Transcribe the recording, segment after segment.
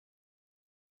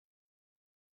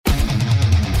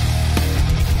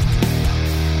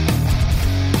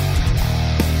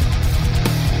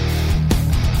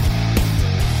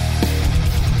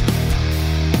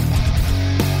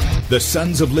The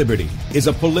Sons of Liberty is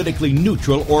a politically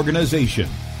neutral organization.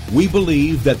 We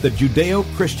believe that the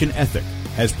Judeo-Christian ethic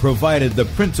has provided the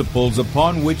principles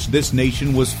upon which this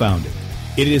nation was founded.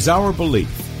 It is our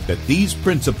belief that these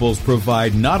principles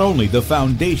provide not only the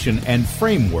foundation and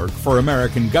framework for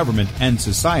American government and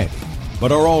society,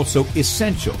 but are also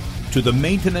essential to the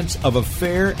maintenance of a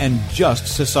fair and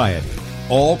just society.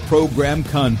 All program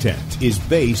content is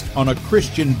based on a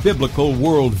Christian biblical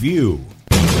worldview.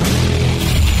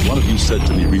 One of you said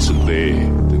to me recently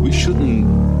that we shouldn't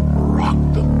rock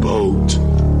the boat.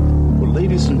 Well,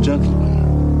 ladies and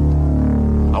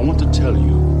gentlemen, I want to tell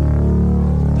you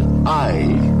that I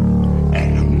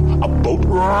am a boat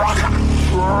rocker.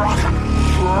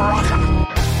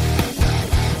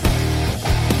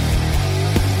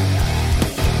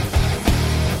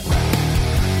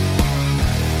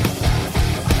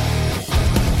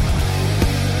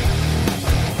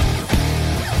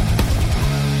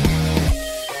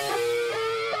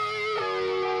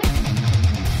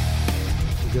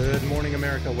 Good morning,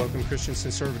 America. Welcome, Christians,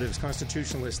 conservatives,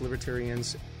 constitutionalists,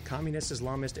 libertarians, communists,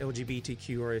 Islamists,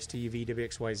 LGBTQ, RST,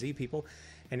 VWXYZ people,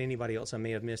 and anybody else I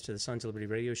may have missed to the Sons of Liberty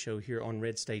radio show here on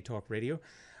Red State Talk Radio.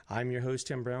 I'm your host,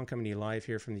 Tim Brown, coming to you live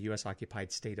here from the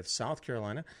U.S.-occupied state of South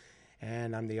Carolina,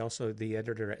 and I'm also the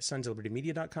editor at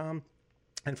sonsoflibertymedia.com.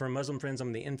 And for Muslim friends,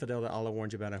 I'm the infidel that Allah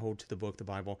warned you about. I hold to the book, the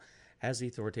Bible, as the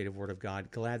authoritative word of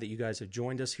God. Glad that you guys have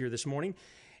joined us here this morning.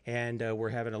 And we're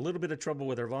having a little bit of trouble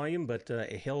with our volume, but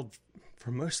it held for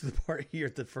most of the part here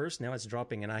at the first. Now it's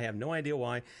dropping, and I have no idea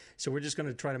why. So we're just going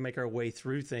to try to make our way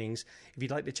through things. If you'd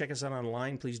like to check us out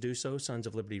online, please do so,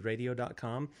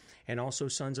 sonsoflibertyradio.com, and also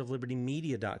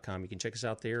sonsoflibertymedia.com. You can check us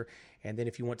out there. And then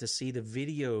if you want to see the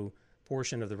video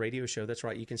portion of the radio show, that's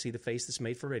right, you can see the face that's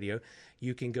made for radio.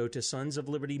 You can go to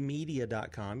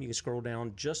sonsoflibertymedia.com. You can scroll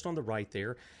down just on the right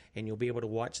there, and you'll be able to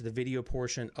watch the video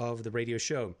portion of the radio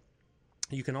show.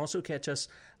 You can also catch us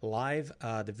live,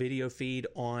 the video feed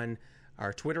on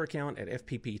our Twitter account at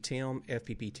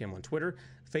FPPTim on Twitter.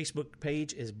 Facebook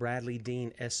page is Bradley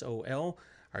Dean SOL.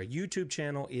 Our YouTube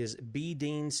channel is B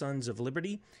Dean Sons of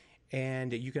Liberty.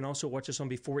 And you can also watch us on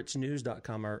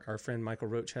beforeitsnews.com. Our friend Michael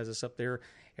Roach has us up there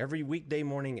every weekday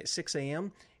morning at 6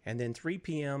 a.m. and then 3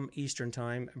 p.m. Eastern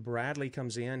Time. Bradley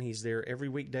comes in. He's there every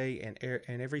weekday and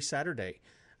every Saturday.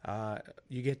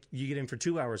 You get in for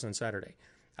 2 hours on Saturday.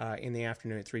 In the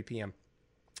afternoon at 3 p.m.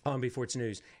 on Before It's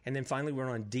News. And then finally, we're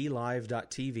on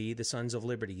DLive.tv, the Sons of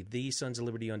Liberty, the Sons of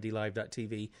Liberty on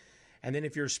DLive.tv. And then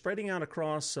if you're spreading out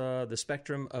across the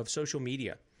spectrum of social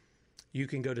media, you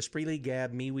can go to Spreely,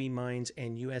 Gab, MeWe, Minds,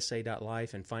 and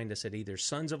USA.life and find us at either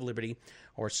Sons of Liberty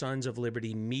or Sons of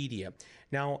Liberty Media.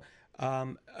 Now,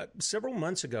 several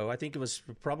months ago, I think it was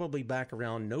probably back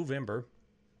around November,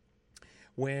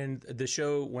 when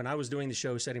I was doing the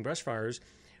show Setting Brush Fires,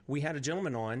 we had a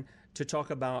gentleman on to talk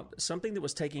about something that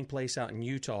was taking place out in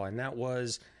Utah, and that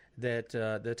was that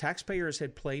the taxpayers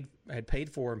had paid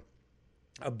for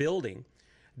a building.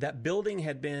 That building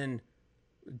had been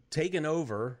taken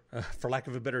over, for lack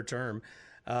of a better term,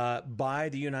 by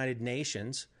the United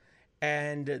Nations,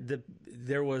 and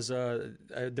there was a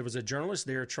journalist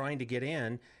there trying to get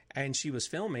in, and she was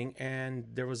filming, and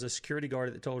there was a security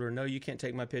guard that told her, "No, you can't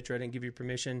take my picture. I didn't give you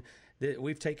permission.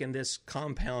 We've taken this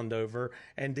compound over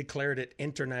and declared it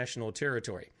international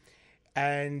territory."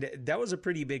 And that was a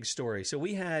pretty big story. So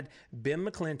we had Ben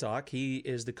McClintock. He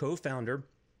is the co-founder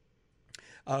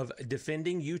of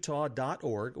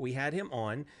defendingutah.org. We had him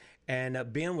on,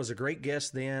 and Ben was a great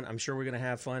guest then. I'm sure we're going to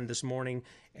have fun this morning,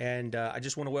 and I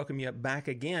just want to welcome you back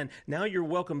again. Now you're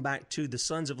welcome back to the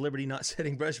Sons of Liberty Not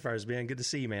Setting Brush Fires, Ben. Good to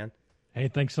see you, man. Hey,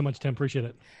 thanks so much, Tim. Appreciate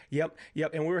it. Yep.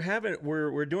 And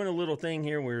we're doing a little thing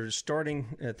here. We're starting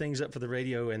things up for the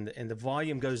radio, and the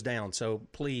volume goes down. So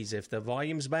please, if the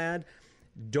volume's bad,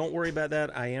 don't worry about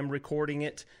that. I am recording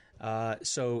it,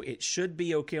 so it should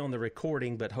be okay on the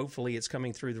recording, but hopefully it's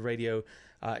coming through the radio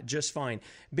just fine.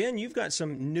 Ben, you've got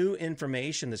some new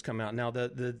information that's come out now.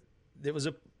 There was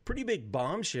a pretty big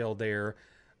bombshell there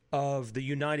of the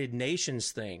United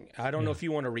Nations thing. I don't know if you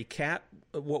want to recap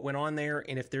what went on there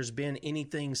and if there's been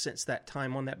anything since that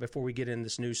time on that before we get in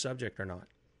this new subject or not.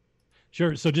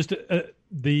 Sure. So just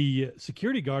the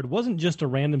security guard wasn't just a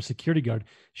random security guard.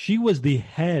 She was the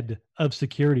head of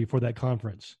security for that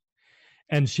conference.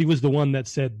 And she was the one that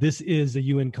said, this is a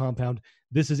UN compound.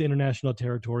 This is international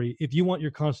territory. If you want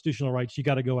your constitutional rights, you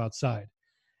got to go outside.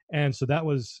 And so that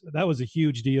was a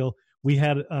huge deal. We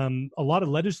had a lot of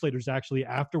legislators actually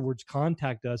afterwards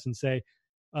contact us and say,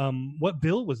 what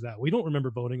bill was that? We don't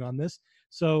remember voting on this.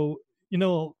 So,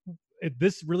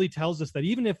 this really tells us that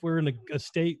even if we're in a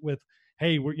state with,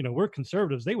 hey, we're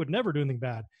conservatives, they would never do anything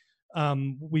bad.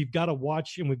 we've got to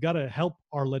watch and we've got to help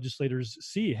our legislators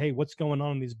see, hey, what's going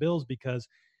on in these bills, because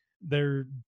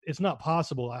it's not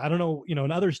possible. I don't know,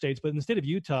 in other states, but in the state of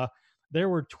Utah, there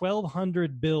were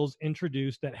 1,200 bills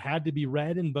introduced that had to be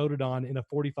read and voted on in a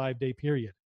 45-day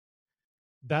period.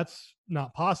 That's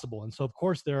not possible. And so, of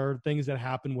course, there are things that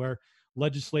happen where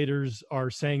legislators are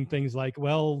saying things like,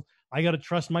 well, I got to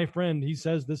trust my friend. He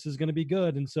says this is going to be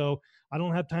good. And so I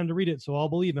don't have time to read it, so I'll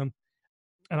believe him.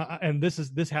 And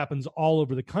this happens all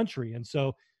over the country. And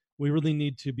so we really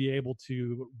need to be able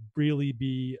to really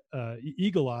be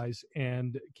eagle eyes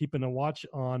and keeping a watch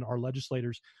on our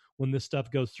legislators when this stuff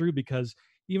goes through, because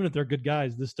even if they're good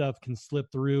guys, this stuff can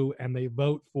slip through and they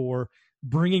vote for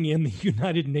bringing in the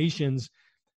United Nations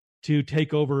to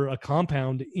take over a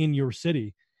compound in your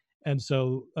city. And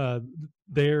so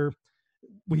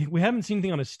we haven't seen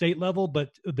anything on a state level,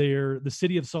 but the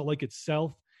city of Salt Lake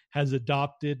itself has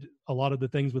adopted a lot of the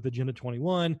things with Agenda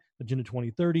 21, Agenda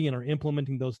 2030, and are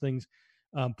implementing those things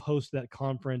post that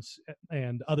conference,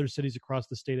 and other cities across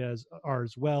the state are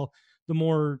as well. The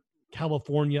more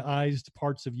California-ized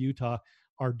parts of Utah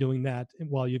are doing that,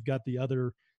 while you've got the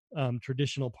other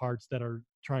traditional parts that are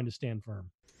trying to stand firm.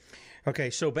 Okay,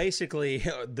 so basically,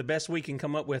 the best we can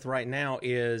come up with right now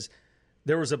is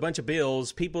there was a bunch of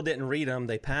bills, people didn't read them,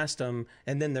 they passed them,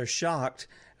 and then they're shocked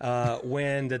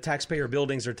when the taxpayer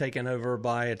buildings are taken over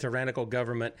by a tyrannical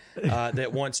government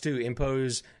that wants to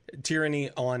impose tyranny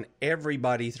on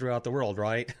everybody throughout the world,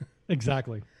 right?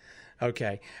 Exactly.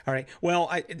 Okay. All right.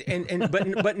 Well,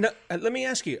 but no, let me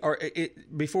ask you,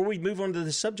 before we move on to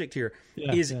the subject here,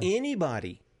 is any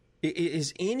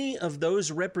of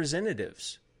those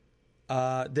representatives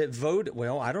that vote,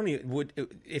 well, I don't even,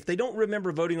 if they don't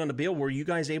remember voting on the bill, were you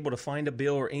guys able to find a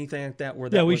bill or anything like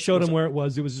that? We showed them where it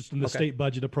was. It was just in the state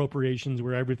budget appropriations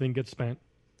where everything gets spent.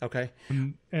 Okay.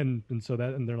 And so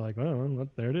and they're like, oh, well,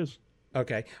 there it is.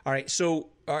 Okay. All right. So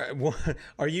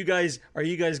are you guys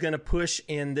going to push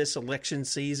in this election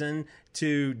season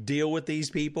to deal with these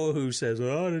people who says,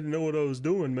 oh, I didn't know what I was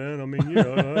doing, man. I mean,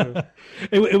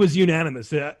 it was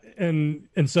unanimous. And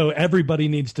so everybody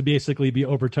needs to basically be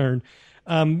overturned.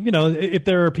 If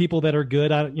there are people that are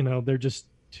good, they're just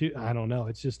I don't know.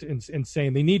 It's just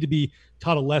insane. They need to be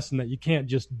taught a lesson that you can't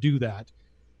just do that.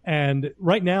 And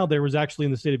right now, there was actually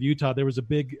in the state of Utah, there was a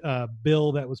big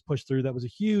bill that was pushed through that was a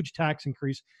huge tax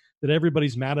increase that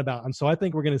everybody's mad about. And so I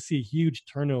think we're going to see a huge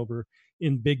turnover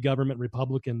in big government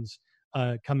Republicans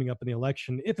coming up in the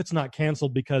election, if it's not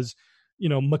canceled, because,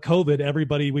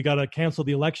 COVID, we got to cancel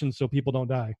the election so people don't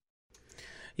die.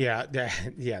 Yeah.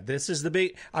 This is the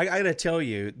big, I got to tell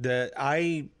you that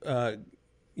I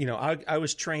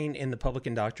was trained in the public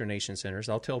indoctrination centers.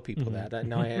 I'll tell people that.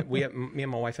 Now, me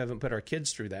and my wife haven't put our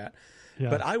kids through that,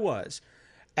 but I was.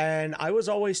 And I was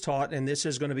always taught, and this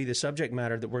is going to be the subject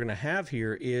matter that we're going to have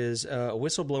here, is a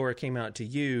whistleblower came out to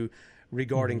you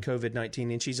regarding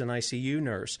COVID-19, and she's an ICU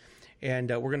nurse. And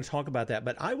we're going to talk about that.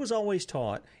 But I was always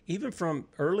taught, even from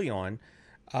early on,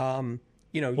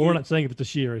 we're not saying if it's a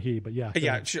she or a he, but yeah.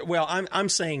 Yeah. Well, I'm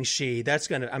saying she.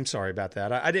 I'm sorry about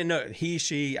that. I didn't know he,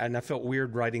 she, and I felt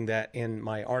weird writing that in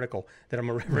my article that I'm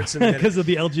going to reference in a minute. Because of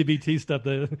the LGBT stuff.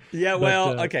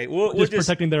 Okay. We'll just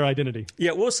protecting their identity.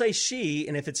 Yeah, we'll say she,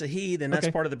 and if it's a he, then that's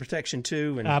part of the protection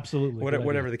too. And absolutely.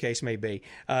 Whatever the case may be.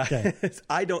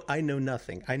 I know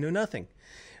nothing.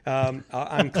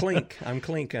 I'm Clink. I'm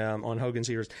Clink on Hogan's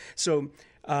Heroes. So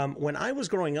when I was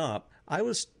growing up, I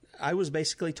was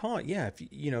basically taught, if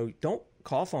don't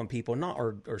cough on people,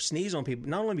 or sneeze on people.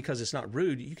 Not only because it's not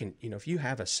rude, you can, if you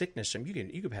have a sickness, you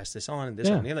can pass this on and this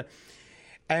and the other.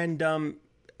 And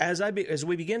as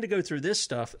we began to go through this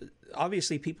stuff,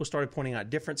 obviously people started pointing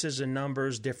out differences in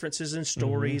numbers, differences in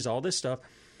stories, all this stuff.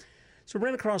 So I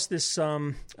ran across this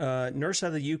nurse out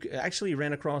of the UK. Actually,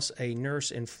 ran across a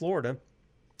nurse in Florida.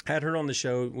 Had her on the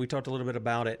show. We talked a little bit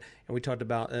about it, and we talked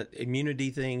about immunity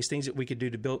things that we could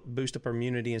do to boost up our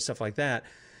immunity and stuff like that.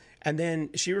 And then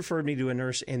she referred me to a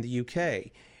nurse in the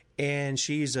UK, and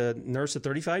she's a nurse of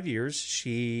 35 years.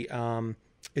 She is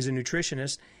a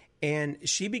nutritionist, and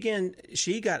she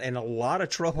got in a lot of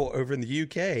trouble over in the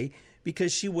UK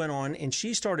because she went on and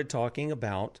she started talking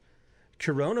about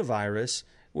coronavirus.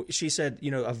 She said,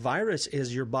 a virus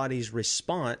is your body's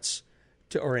response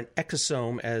or an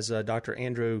exosome, as Dr.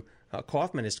 Andrew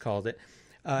Kaufman has called it.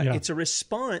 It's a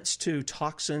response to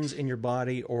toxins in your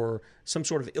body or some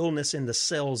sort of illness in the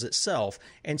cells itself.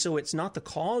 And so it's not the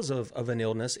cause of an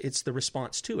illness, it's the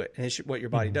response to it. And it's what your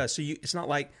body does. So it's not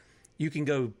like you can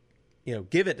go,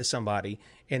 give it to somebody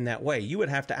in that way. You would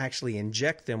have to actually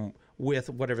inject them with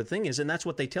whatever the thing is. And that's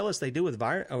what they tell us they do with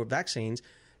vaccines.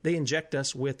 They inject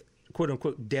us with quote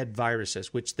unquote dead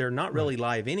viruses, which they're not really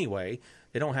live anyway.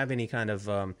 They don't have any kind of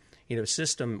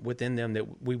system within them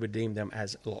that we would deem them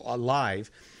as alive.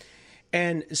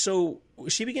 And so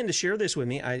she began to share this with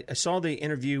me. I saw the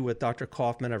interview with Dr.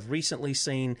 Kaufman. I've recently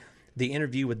seen the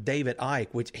interview with David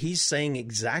Icke, which he's saying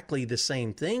exactly the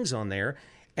same things on there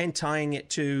and tying it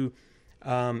to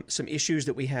some issues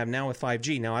that we have now with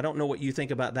 5G. Now, I don't know what you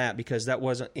think about that because that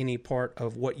wasn't any part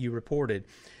of what you reported.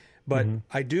 But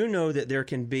I do know that there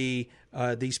can be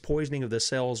these poisoning of the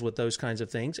cells with those kinds of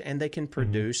things, and they can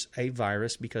produce a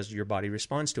virus because your body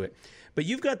responds to it. But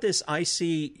you've got this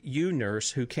ICU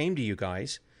nurse who came to you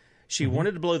guys. She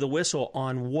wanted to blow the whistle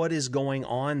on what is going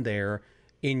on there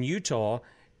in Utah.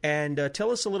 And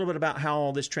tell us a little bit about how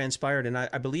all this transpired. And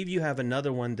I believe you have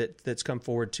another one that's come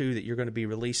forward, too, that you're going to be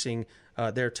releasing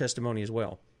their testimony as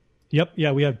well. Yep.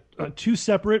 Yeah, we have two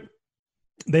separate.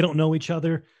 They don't know each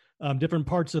other. Different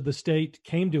parts of the state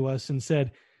came to us and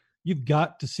said, you've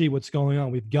got to see what's going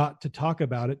on. We've got to talk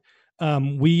about it.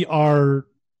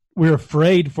 We're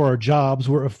afraid for our jobs.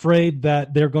 We're afraid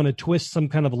that they're going to twist some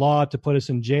kind of law to put us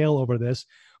in jail over this.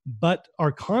 But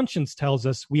our conscience tells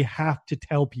us we have to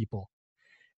tell people.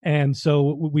 And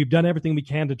so we've done everything we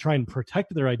can to try and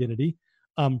protect their identity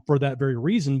for that very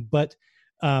reason. But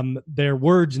their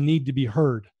words need to be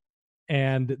heard.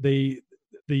 And the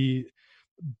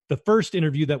first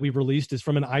interview that we've released is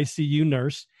from an ICU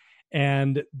nurse,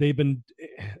 and they've been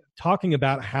talking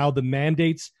about how the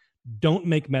mandates don't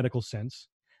make medical sense.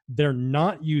 They're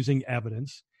not using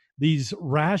evidence. These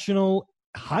rational,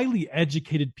 highly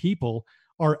educated people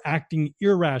are acting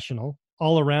irrational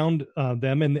all around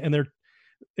them, and they're.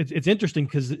 It's interesting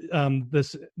because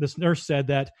this nurse said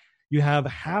that you have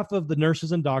half of the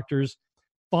nurses and doctors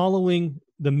following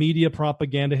the media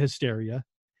propaganda hysteria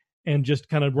and just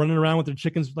kind of running around with their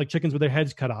chickens with their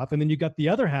heads cut off. And then you got the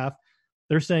other half,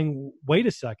 they're saying, wait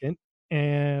a second,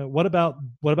 and what about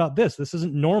this? This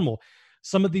isn't normal.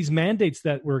 Some of these mandates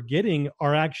that we're getting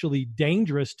are actually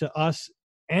dangerous to us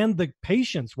and the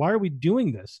patients. Why are we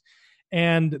doing this?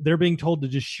 And they're being told to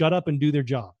just shut up and do their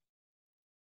job.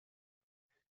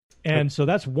 And so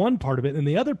that's one part of it. And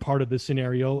the other part of the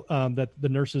scenario that the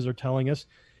nurses are telling us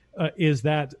is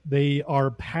that they are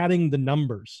padding the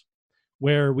numbers,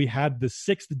 where we had the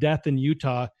 6th death in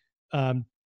Utah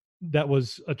that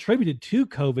was attributed to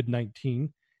COVID-19.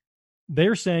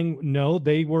 They're saying, no,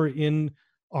 they were in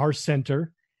our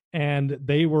center and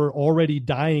they were already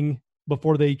dying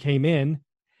before they came in,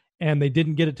 and they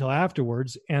didn't get it till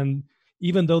afterwards. And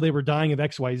even though they were dying of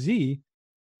XYZ,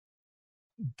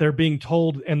 they're being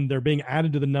told and they're being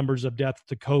added to the numbers of death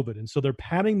to COVID. And so they're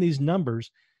padding these numbers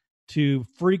to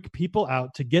freak people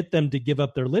out, to get them to give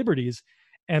up their liberties.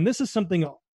 And this is something,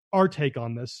 our take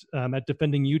on this at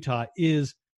Defending Utah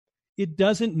is, it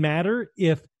doesn't matter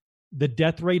if the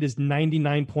death rate is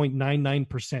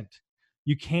 99.99%.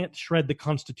 You can't shred the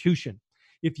Constitution.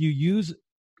 If you use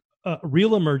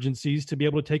real emergencies to be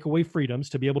able to take away freedoms,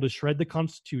 to be able to shred the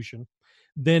Constitution,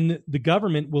 then the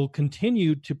government will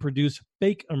continue to produce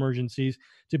fake emergencies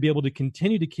to be able to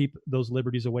continue to keep those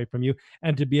liberties away from you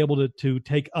and to be able to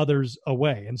take others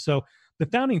away. And so the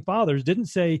founding fathers didn't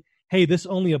say, hey, this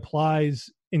only applies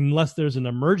unless there's an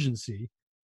emergency.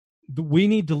 We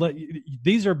need to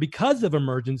these are because of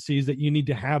emergencies that you need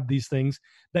to have these things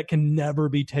that can never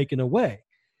be taken away.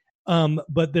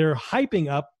 But they're hyping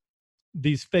up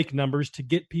these fake numbers to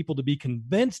get people to be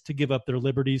convinced to give up their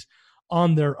liberties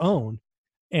on their own.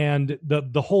 And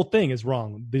the whole thing is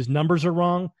wrong. These numbers are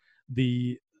wrong.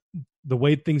 The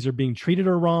way things are being treated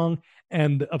are wrong.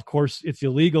 And of course, it's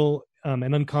illegal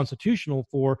and unconstitutional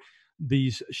for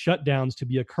these shutdowns to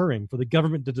be occurring, for the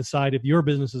government to decide if your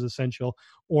business is essential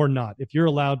or not, if you're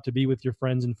allowed to be with your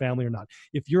friends and family or not,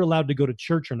 if you're allowed to go to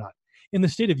church or not. In the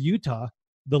state of Utah,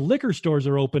 the liquor stores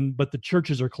are open, but the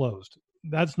churches are closed.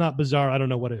 That's not bizarre. I don't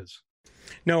know what is.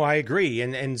 No, I agree,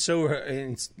 and so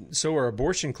are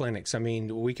abortion clinics. I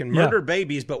mean, we can murder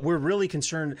babies, but we're really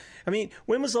concerned. I mean,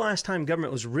 when was the last time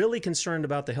government was really concerned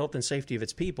about the health and safety of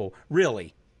its people?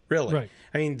 Really? Right.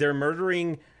 I mean, they're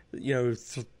murdering,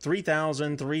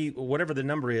 3,000, whatever the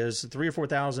number is, 3,000 or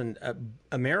 4,000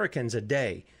 Americans a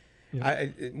day. Yeah.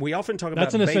 We often talk about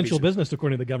that's an essential business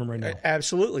according to the government right now.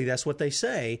 Absolutely, that's what they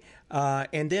say.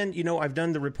 And then I've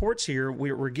done the reports here.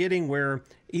 We're getting where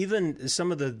even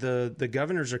some of the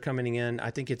governors are coming in.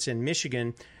 I think it's in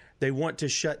Michigan. They want to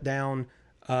shut down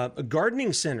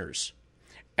gardening centers,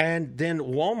 and then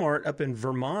Walmart up in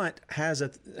Vermont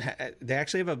they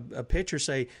actually have a picture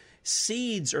say,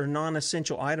 seeds are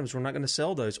non-essential items. We're not going to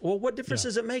sell those. Well, what difference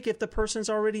does it make if the person's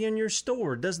already in your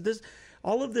store? Does this?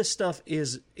 All of this stuff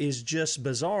is just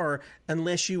bizarre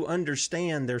unless you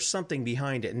understand there's something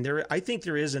behind it. And I think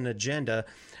there is an agenda.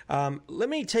 Let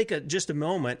me take just a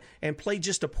moment and play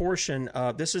just a portion.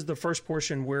 This is the first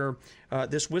portion where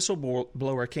this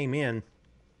whistleblower came in,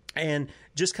 and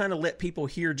just kind of let people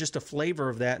hear just a flavor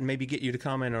of that and maybe get you to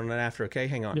comment on it after. Okay,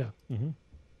 hang on. Yeah. Mm-hmm.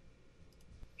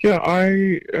 Yeah,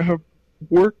 I have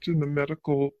worked in the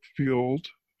medical field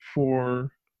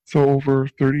for over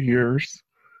 30 years,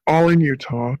 all in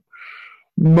Utah,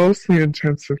 mostly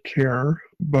intensive care,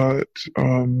 but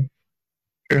and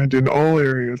in all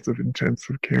areas of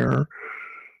intensive care.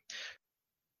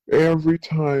 Every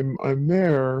time I'm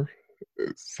there,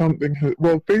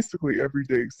 basically every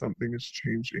day something is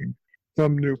changing.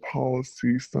 Some new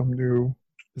policy, some new...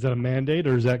 Is that a mandate,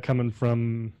 or is that coming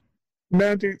from...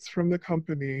 Mandates from the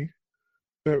company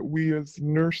that we as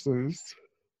nurses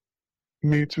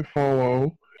need to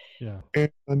follow. Yeah.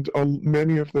 And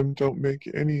many of them don't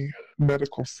make any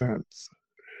medical sense.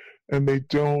 And they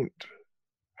don't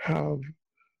have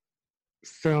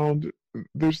sound...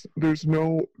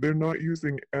 they're not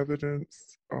using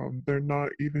evidence. They're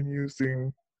not using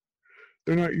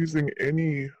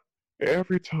any.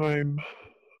 Every time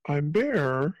I'm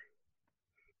there,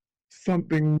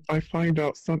 I find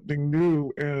out something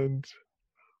new, and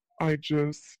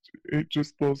it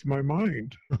just blows my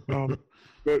mind.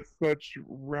 That such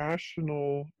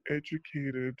rational,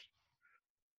 educated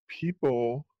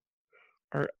people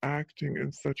are acting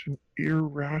in such an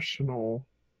irrational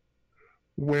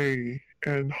way,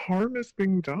 and harm is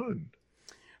being done.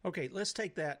 Okay, let's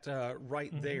take that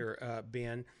right there,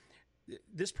 Ben.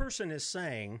 This person is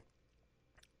saying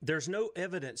there's no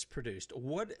evidence produced.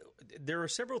 There are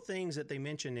several things that they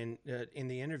mention in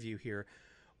the interview here.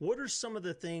 What are some of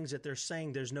the things that they're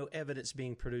saying there's no evidence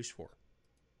being produced for?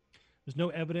 There's no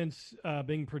evidence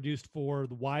being produced for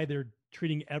why they're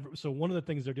treating so one of the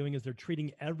things they're doing is they're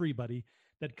treating everybody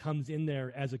that comes in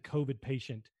there as a COVID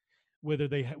patient, whether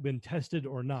they have been tested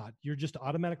or not. You're just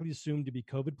automatically assumed to be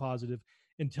COVID positive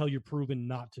until you're proven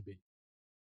not to be.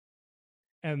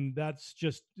 And that's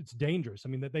it's dangerous. I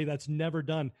mean, that's never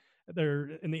done.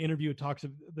 There in the interview, it talks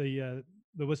of the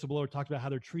whistleblower talked about how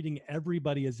they're treating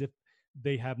everybody as if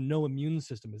they have no immune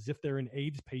system, as if they're an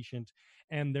AIDS patient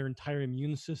and their entire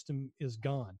immune system is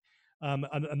gone.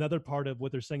 Another part of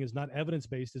what they're saying is not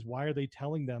evidence-based is why are they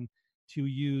telling them to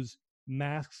use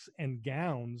masks and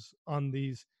gowns on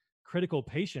these critical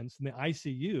patients in the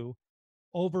ICU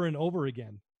over and over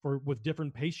again with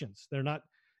different patients? They're not,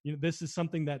 this is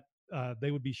something that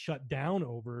they would be shut down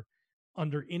over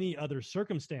under any other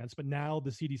circumstance, but now the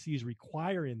CDC is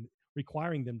requiring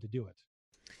them to do it.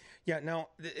 Yeah. Now,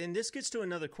 and this gets to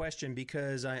another question,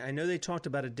 because I know they talked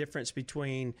about a difference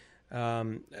between,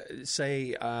 I'm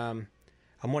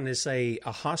wanting to say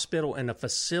a hospital and a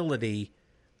facility,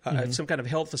 some kind of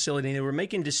health facility. And they were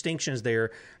making distinctions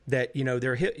there that,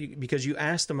 because you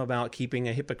asked them about keeping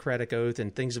a Hippocratic oath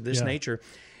and things of this nature.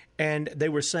 And they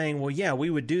were saying, well, yeah, we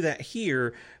would do that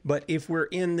here, but if we're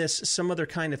in some other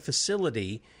kind of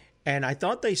facility, and I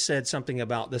thought they said something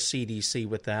about the CDC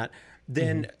with that,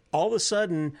 then all of a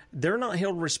sudden they're not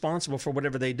held responsible for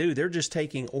whatever they do. They're just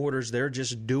taking orders. They're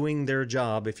just doing their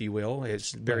job, if you will.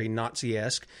 It's very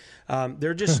Nazi-esque.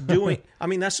 They're just doing. I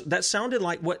mean, that sounded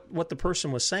like what the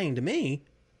person was saying to me.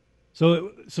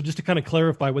 So just to kind of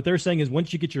clarify, what they're saying is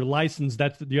once you get your license,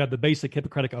 you have the basic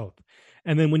Hippocratic oath,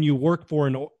 and then when you work for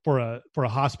a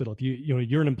hospital, if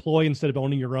you're an employee instead of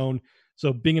owning your own.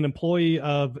 So being an employee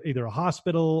of either a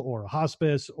hospital or a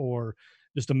hospice or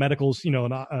just a medical,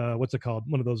 what's it called?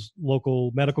 One of those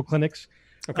local medical clinics.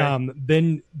 Okay.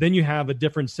 Then you have a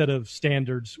different set of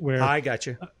standards where I got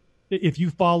you. If you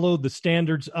follow the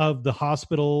standards of the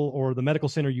hospital or the medical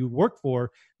center you work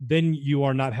for, then you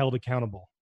are not held accountable.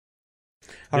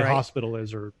 The hospital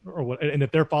is, or what? And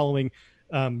if they're following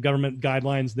government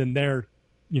guidelines, then they're,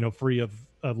 free of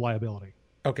liability.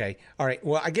 Okay. All right.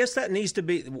 Well, I guess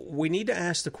we need to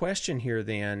ask the question here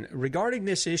then regarding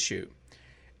this issue.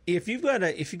 If you've got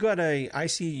a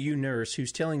ICU nurse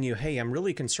who's telling you, hey, I'm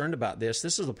really concerned about this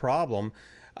is a problem,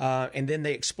 and then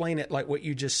they explain it like what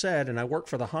you just said, and I work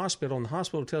for the hospital, and the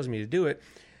hospital tells me to do it,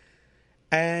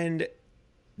 and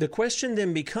the question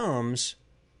then becomes,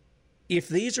 if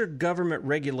these are government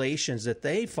regulations that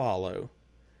they follow,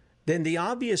 then the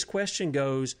obvious question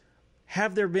goes,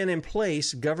 have there been in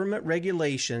place government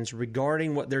regulations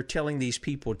regarding what they're telling these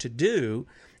people to do?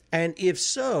 And if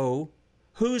so,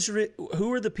 who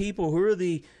are the people, who are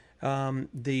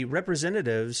the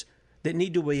representatives that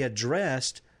need to be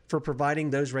addressed for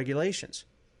providing those regulations?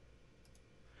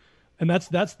 And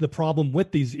that's the problem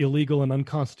with these illegal and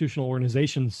unconstitutional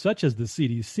organizations such as the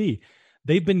CDC.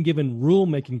 They've been given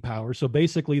rule-making power. So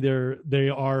basically they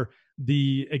are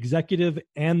the executive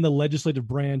and the legislative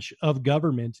branch of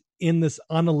government in this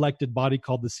unelected body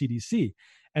called the CDC.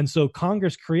 And so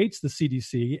Congress creates the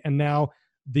CDC, and now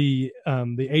the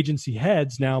agency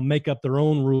heads now make up their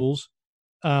own rules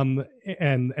and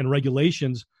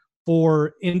regulations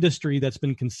for industry that's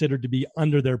been considered to be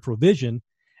under their provision.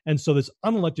 And so this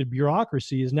unelected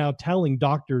bureaucracy is now telling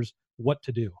doctors what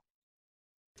to do.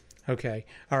 Okay.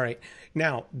 All right.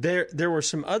 Now, there were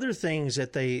some other things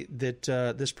that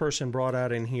this person brought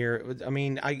out in here. I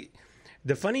mean,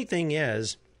 the funny thing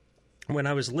is, when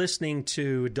I was listening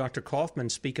to Dr. Kaufman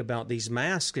speak about these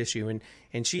masks issue,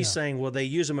 and she's saying, well, they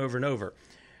use them over and over.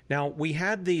 Now, we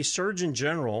had the Surgeon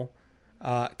General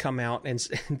come out and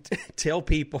tell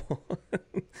people,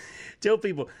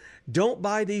 don't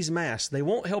buy these masks. They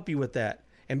won't help you with that.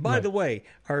 And by the way,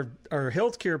 our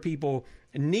healthcare people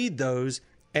need those,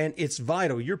 and it's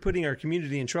vital. You're putting our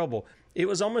community in trouble. It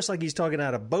was almost like he's talking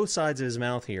out of both sides of his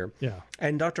mouth here. Yeah.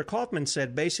 And Dr. Kaufman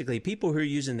said, basically, people who are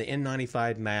using the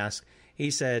N95 mask, he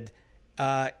said,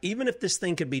 even if this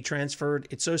thing could be transferred,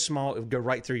 it's so small, it would go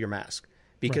right through your mask.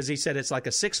 Because he said it's like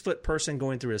a 6-foot person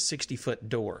going through a 60-foot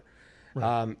door.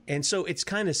 Right. And so it's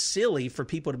kind of silly for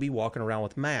people to be walking around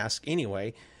with masks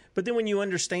anyway. But then when you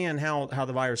understand how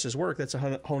the viruses work, that's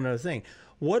a whole other thing.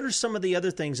 What are some of the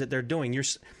other things that they're doing?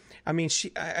 This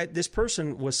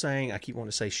person was saying, I keep wanting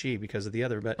to say she because of the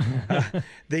other, but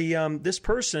this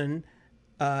person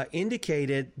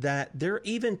indicated that they're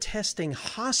even testing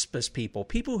hospice people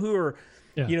who are,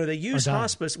 they use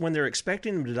hospice when they're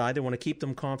expecting them to die. They want to keep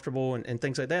them comfortable and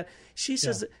things like that. She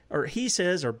says, or he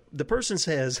says, or the person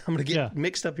says, I'm going to get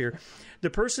mixed up here. The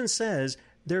person says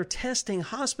they're testing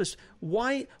hospice.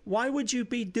 Why would you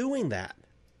be doing that?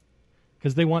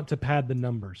 Because they want to pad the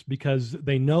numbers, because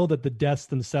they know that the deaths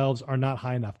themselves are not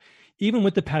high enough. Even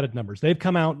with the padded numbers, they've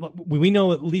come out. We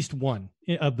know at least one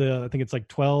of the, I think it's like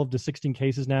 12 to 16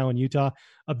 cases now in Utah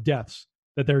of deaths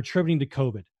that they're attributing to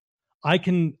COVID. I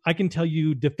can tell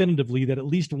you definitively that at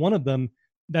least one of them,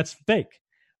 that's fake.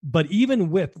 But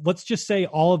even with, let's just say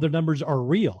all of their numbers are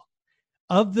real,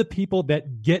 of the people that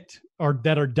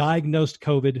that are diagnosed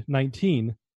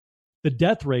COVID-19, the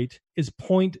death rate is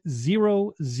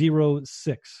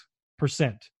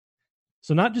 0.006%.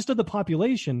 So not just of the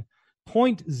population,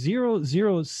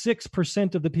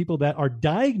 0.006% of the people that are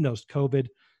diagnosed COVID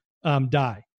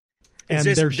die. And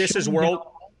this is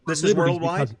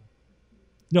worldwide?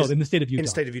 No, in the state of Utah. In the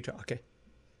state of Utah, okay.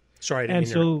 Sorry, and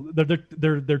so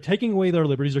they're taking away their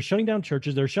liberties. They're shutting down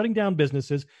churches. They're shutting down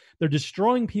businesses. They're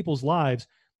destroying people's lives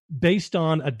based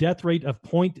on a death rate of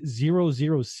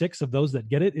 0.006 of those that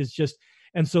get it. Is just,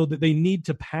 and so that they need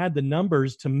to pad the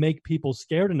numbers to make people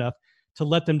scared enough to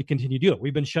let them to continue to do it.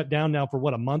 We've been shut down now for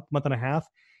a month and a half,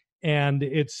 and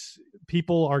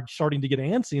people are starting to get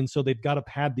antsy, and so they've got to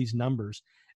pad these numbers.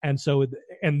 And so,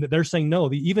 and they're saying no,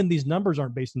 even these numbers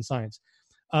aren't based in science.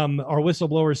 Our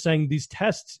whistleblower is saying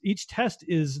each test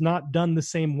is not done the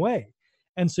same way.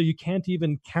 And so you can't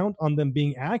even count on them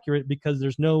being accurate because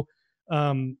there's no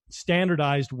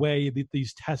standardized way that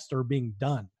these tests are being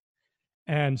done.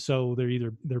 And so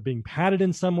they're being padded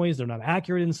in some ways, they're not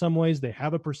accurate in some ways, they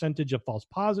have a percentage of false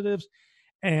positives,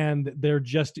 and they're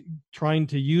just trying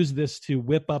to use this to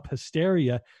whip up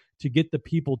hysteria to get the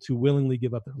people to willingly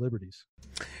give up their liberties.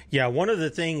 Yeah, one of the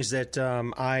things that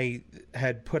I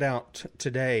had put out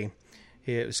today,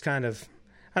 it was kind of,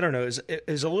 I don't know, it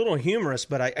was a little humorous,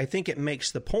 but I think it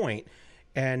makes the point.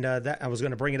 And that I was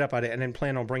going to bring it up. I didn't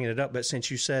plan on bringing it up, but since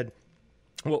you said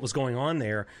what was going on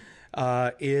there,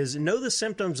 is know the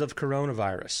symptoms of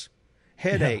coronavirus: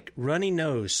 headache, runny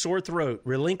nose, sore throat,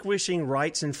 relinquishing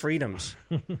rights and freedoms,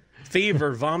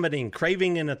 fever, vomiting,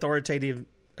 craving an authoritarian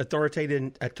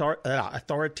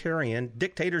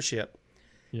dictatorship,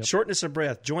 shortness of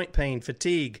breath, joint pain,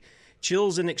 fatigue,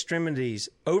 chills in extremities,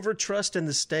 overtrust in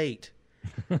the state,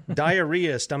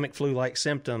 diarrhea, stomach flu-like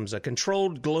symptoms, a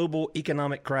controlled global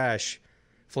economic crash,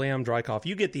 phlegm, dry cough.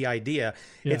 You get the idea.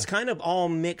 Yeah. It's kind of all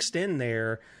mixed in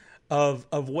there of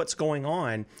what's going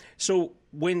on. So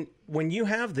when you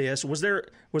have this, was there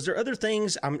other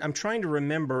things? I'm trying to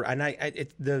remember, and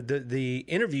the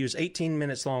interview is 18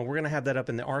 minutes long. We're going to have that up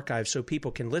in the archive so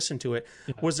people can listen to it.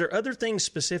 Yeah. Was there other things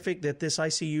specific that this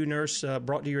ICU nurse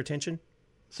brought to your attention?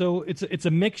 So it's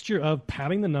a mixture of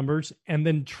padding the numbers and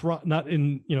then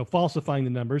falsifying the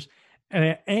numbers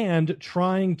and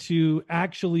trying to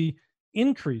actually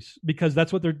increase, because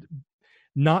that's what they're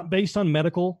not based on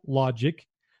medical logic,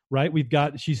 right?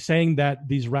 She's saying that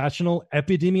these rational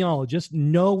epidemiologists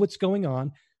know what's going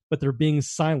on, but they're being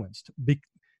silenced.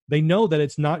 They know that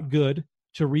it's not good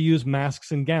to reuse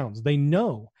masks and gowns. They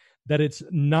know that it's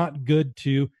not good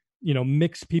to,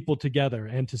 mix people together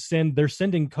and they're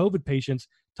sending COVID patients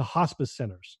to hospice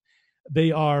centers.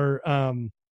 They are,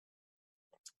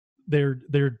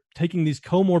 they're taking these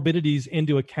comorbidities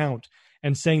into account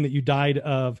and saying that you died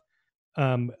of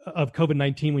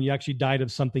COVID-19 when you actually died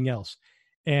of something else.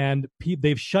 And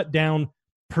they've shut down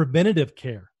preventative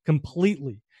care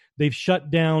completely. They've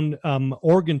shut down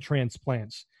organ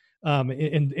transplants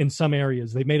in some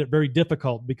areas. They made it very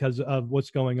difficult because of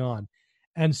what's going on.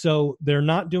 And so they're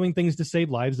not doing things to save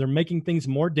lives. They're making things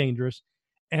more dangerous.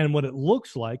 And what it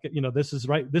looks like, this is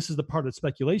right. This is the part of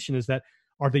speculation, is that,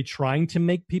 are they trying to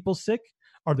make people sick?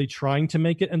 Are they trying to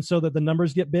make it and so that the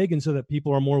numbers get big and so that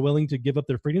people are more willing to give up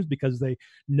their freedoms because they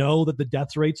know that the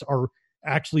death rates are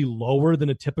actually lower than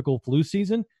a typical flu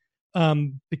season?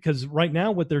 Because right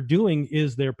now what they're doing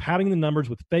is they're padding the numbers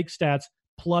with fake stats,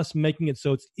 plus making it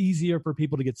so it's easier for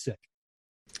people to get sick.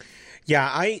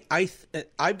 Yeah,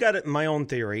 I've got my own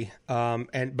theory,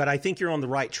 but I think you're on the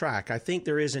right track. I think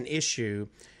there is an issue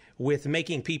with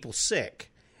making people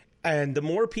sick, and the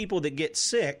more people that get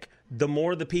sick, the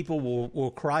more the people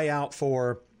will cry out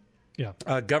for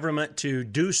government to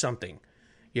do something.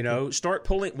 Start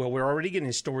pulling. Well, we're already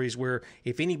getting stories where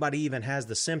if anybody even has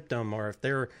the symptom, or if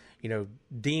they're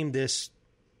deemed this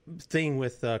thing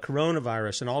with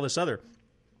coronavirus and all this other,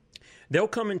 they'll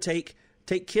come and take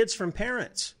kids from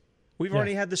parents. We've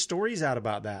already had the stories out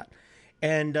about that.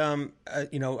 And,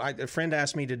 a friend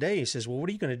asked me today, he says, well, what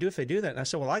are you going to do if they do that? And I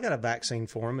said, well, I got a vaccine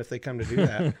for them if they come to do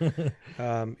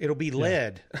that. It'll be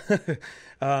lead.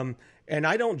 And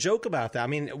I don't joke about that. I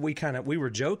mean, we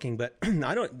were joking, but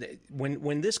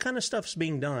when this kind of stuff's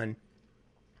being done,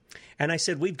 and I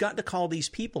said, we've got to call these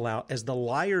people out as the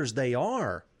liars they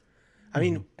are. I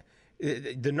mean,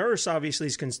 the nurse obviously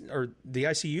or the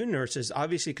ICU nurse is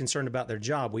obviously concerned about their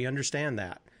job. We understand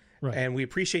that. Right. And we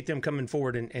appreciate them coming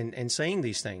forward and saying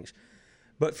these things.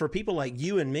 But for people like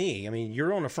you and me, I mean,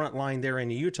 you're on the front line there in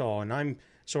Utah, and I'm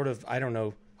sort of, I don't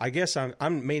know, I guess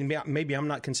maybe I'm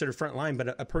not considered front line,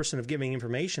 but a person of giving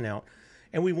information out.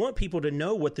 And we want people to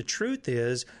know what the truth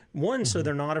is, one, so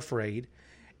they're not afraid,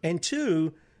 and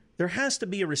two, there has to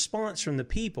be a response from the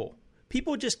people.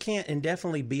 People just can't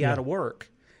indefinitely be out of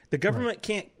work. The government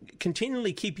can't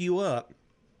continually keep you up.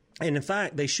 And in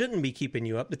fact, they shouldn't be keeping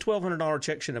you up. The $1,200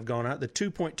 check shouldn't have gone out. The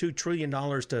 $2.2 trillion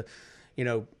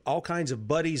to, all kinds of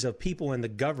buddies of people in the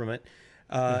government,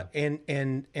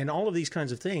 and all of these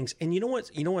kinds of things. And you know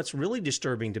what's really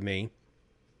disturbing to me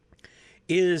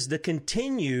is the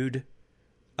continued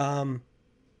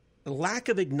lack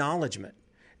of acknowledgement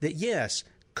that yes,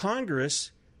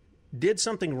 Congress did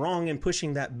something wrong in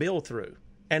pushing that bill through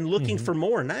and looking for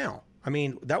more now. I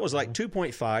mean, that was like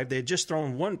 2.5. They had just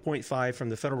thrown 1.5 from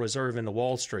the Federal Reserve into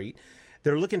Wall Street.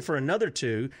 They're looking for another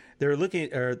 2.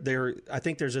 I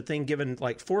think there's a thing given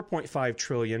like 4.5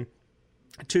 trillion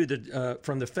to the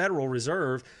from the Federal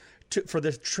Reserve for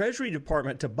the Treasury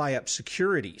Department to buy up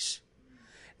securities.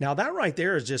 Now that right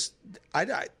there is just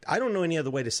I don't know any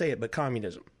other way to say it but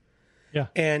communism. Yeah.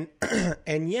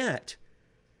 And yet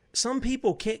some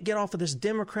people can't get off of this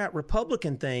Democrat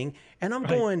Republican thing, and I'm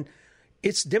going,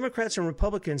 it's Democrats and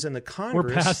Republicans in the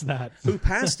Congress. We're past that. Who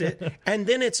passed it, and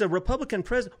then it's a Republican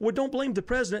president. Well, don't blame the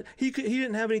president. He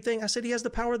didn't have anything. I said he has the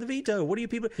power of the veto. What do you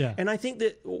people? Yeah. And I think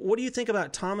that, what do you think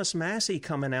about Thomas Massey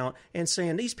coming out and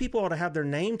saying these people ought to have their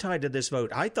name tied to this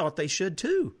vote? I thought they should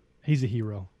too. He's a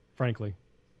hero, frankly.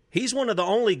 He's one of the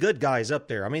only good guys up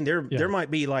there. I mean, there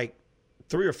might be like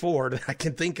 3 or 4 that I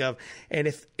can think of,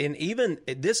 and even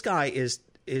this guy is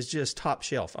just top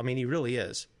shelf. I mean, he really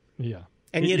is. Yeah.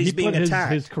 And yet he's being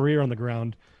attacked. His career on the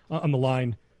ground, on the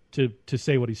line, to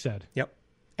say what he said. Yep.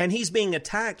 And he's being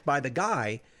attacked by the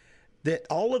guy that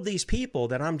all of these people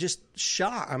that I'm just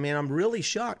shocked. I mean, I'm really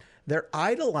shocked. They're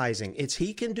idolizing.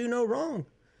 He can do no wrong.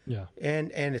 Yeah.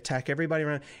 And attack everybody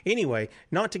around. Anyway,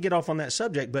 not to get off on that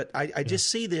subject, but I just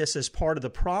see this as part of the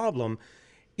problem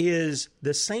is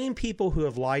the same people who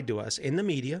have lied to us in the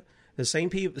media, the same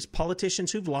people,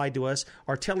 politicians who've lied to us,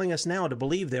 are telling us now to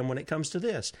believe them when it comes to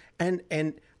this. And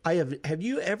have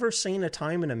you ever seen a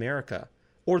time in America,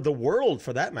 or the world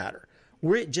for that matter,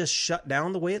 where it just shut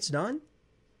down the way it's done?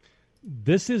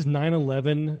 This is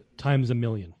 9/11 times a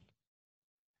million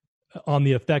on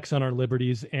the effects on our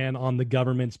liberties and on the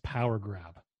government's power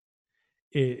grab.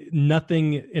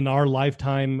 Nothing in our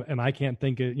lifetime, and I can't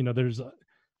think of,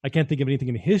 I can't think of anything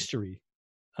in history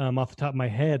off the top of my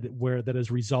head that has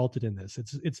resulted in this.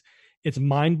 It's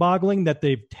mind-boggling that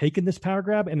they've taken this power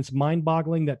grab, and it's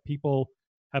mind-boggling that people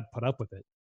have put up with it.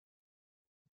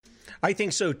 I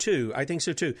think so too.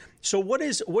 So what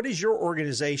is your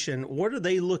organization? What are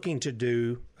they looking to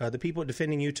do? The people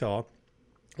defending Utah.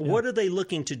 What are they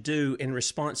looking to do in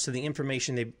response to the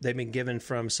information they've been given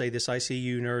from, say, this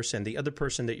ICU nurse and the other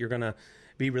person that you're going to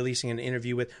be releasing an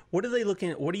interview with? What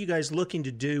are you guys looking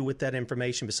to do with that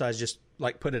information besides just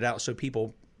like put it out so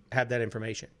people have that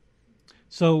information?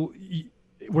 So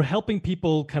we're helping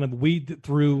people kind of weed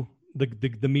through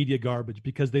the media garbage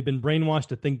because they've been brainwashed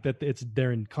to think that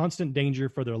they're in constant danger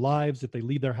for their lives if they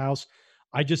leave their house.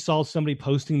 I just saw somebody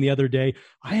posting the other day,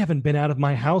 I haven't been out of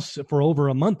my house for over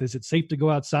a month. Is it safe to go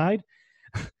outside?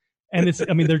 And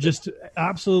they're just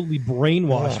absolutely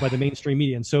brainwashed by the mainstream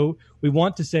media. And so we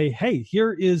want to say, hey,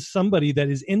 here is somebody that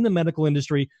is in the medical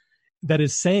industry that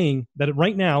is saying that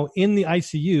right now in the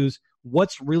ICUs,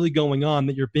 what's really going on,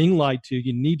 that you're being lied to.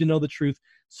 You need to know the truth.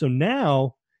 So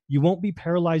now you won't be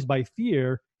paralyzed by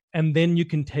fear, and then you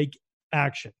can take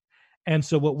action. And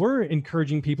so what we're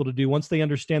encouraging people to do once they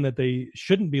understand that they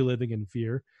shouldn't be living in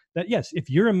fear, that yes, if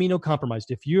you're immunocompromised,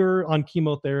 if you're on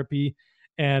chemotherapy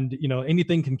and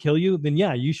anything can kill you, then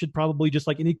yeah, you should probably, just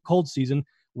like any cold season,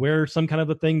 wear some kind of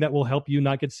a thing that will help you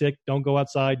not get sick. Don't go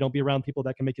outside. Don't be around people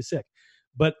that can make you sick.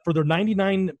 But for the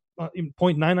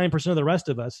 99.99% of the rest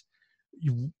of us,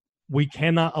 we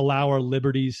cannot allow our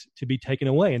liberties to be taken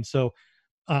away. And so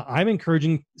I'm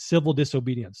encouraging civil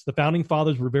disobedience. The founding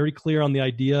fathers were very clear on the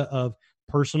idea of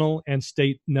personal and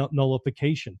state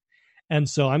nullification. And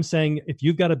so I'm saying, if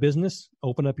you've got a business,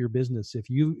 open up your business. If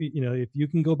you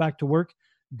can go back to work,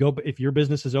 go. If your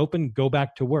business is open, go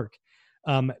back to work.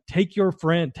 Take your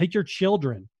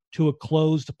children to a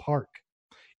closed park.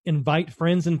 Invite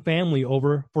friends and family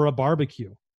over for a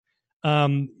barbecue.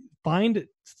 Find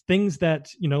things that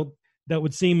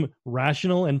would seem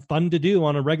rational and fun to do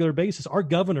on a regular basis. Our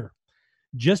governor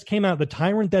just came out, the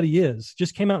tyrant that he is,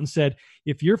 just came out and said,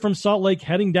 if you're from Salt Lake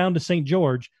heading down to St.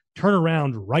 George, turn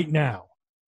around right now.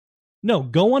 No,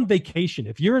 go on vacation.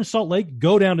 If you're in Salt Lake,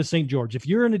 go down to St. George. If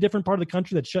you're in a different part of the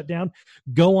country that's shut down,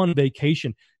 go on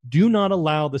vacation. Do not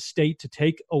allow the state to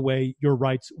take away your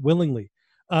rights willingly.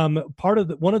 One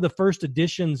of the first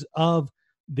editions of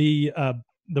the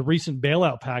recent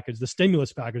bailout package, the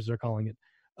stimulus package they're calling it,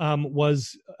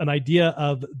 was an idea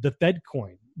of the Fed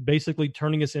coin, basically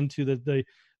turning us into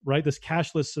this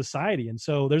cashless society. And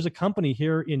so there's a company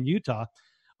here in Utah.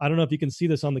 I don't know if you can see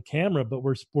this on the camera, but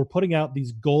we're putting out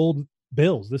these gold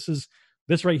bills. This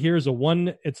right here is a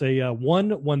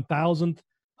 1/1000th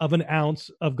of an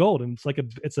ounce of gold, and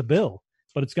it's a bill,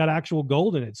 but it's got actual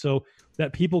gold in it, so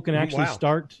that people can actually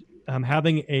start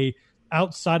having a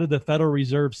outside of the Federal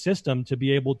Reserve system to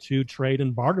be able to trade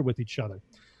and barter with each other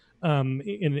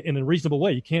in a reasonable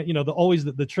way. You can't,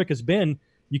 the trick has been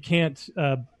you can't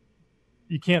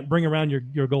bring around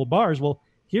your gold bars. Well,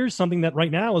 here's something that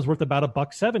right now is worth about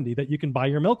 $1.70 that you can buy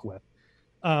your milk with.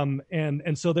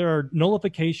 And so there are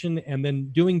nullification, and then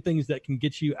doing things that can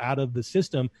get you out of the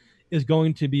system is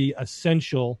going to be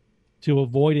essential to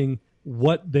avoiding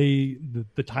what the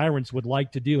tyrants would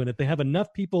like to do. And if they have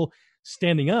enough people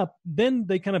standing up, then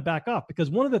they kind of back off, because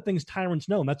one of the things tyrants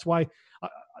know, and that's why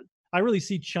I really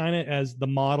see China as the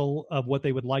model of what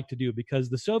they would like to do, because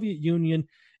the Soviet Union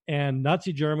and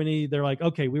Nazi Germany, they're like,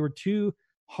 okay, we were too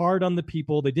hard on the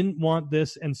people. They didn't want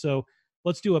this. And so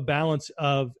let's do a balance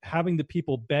of having the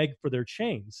people beg for their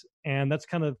chains. And that's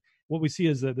kind of what we see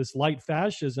as this light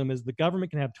fascism, is the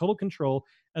government can have total control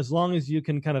as long as you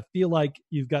can kind of feel like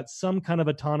you've got some kind of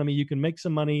autonomy. You can make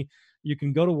some money, you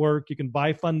can go to work, you can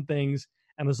buy fun things.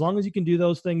 And as long as you can do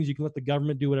those things, you can let the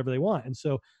government do whatever they want. And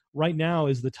so right now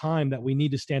is the time that we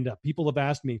need to stand up. People have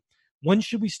asked me, when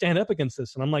should we stand up against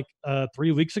this? And I'm like,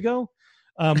 3 weeks ago.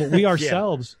 We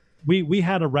ourselves, we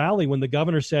had a rally when the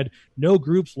governor said no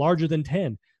groups larger than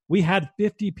 10. We had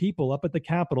 50 people up at the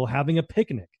Capitol having a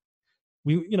picnic.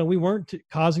 We weren't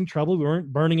causing trouble. We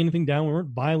weren't burning anything down. We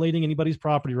weren't violating anybody's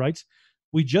property rights.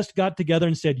 We just got together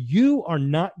and said, you are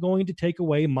not going to take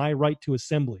away my right to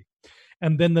assembly.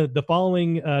 And then the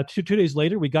following 2 days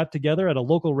later, we got together at a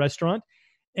local restaurant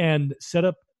and set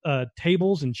up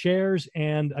tables and chairs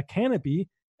and a canopy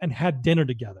and had dinner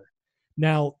together.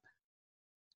 Now,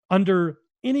 under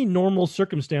any normal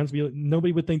circumstance,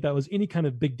 nobody would think that was any kind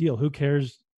of big deal. Who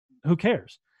cares? Who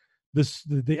cares? The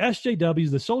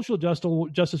SJWs, the social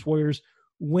justice warriors,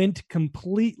 went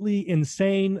completely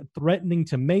insane, threatening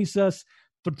to mace us,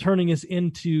 turning us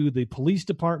into the police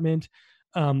department,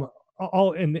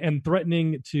 and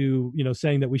threatening to,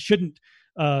 saying that we shouldn't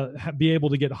be able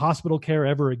to get hospital care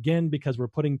ever again because we're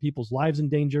putting people's lives in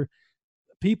danger.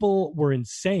 People were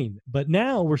insane. But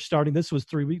now we're starting, this was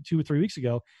 2 or 3 weeks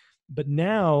ago, but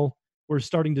now we're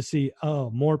starting to see,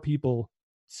 more people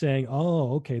saying,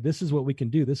 oh, okay, this is what we can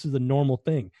do. This is the normal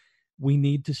thing. We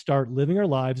need to start living our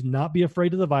lives, not be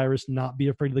afraid of the virus, not be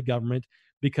afraid of the government,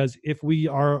 because if we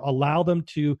allow them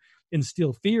to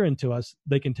instill fear into us,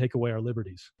 they can take away our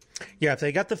liberties. Yeah, if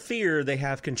they got the fear, they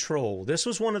have control. This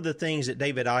was one of the things that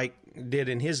David Icke did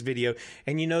in his video.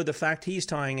 And the fact he's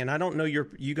tying, and I don't know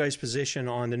you guys' position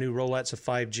on the new rollouts of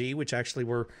 5G, which actually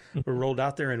were rolled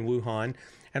out there in Wuhan.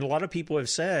 And a lot of people have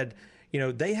said,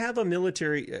 they have a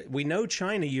military. We know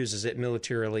China uses it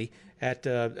militarily at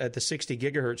the 60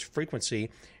 gigahertz frequency,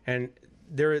 and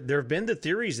there have been the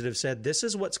theories that have said this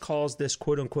is what's caused this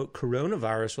quote unquote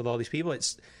coronavirus with all these people.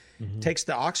 It's takes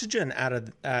the oxygen out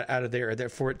of there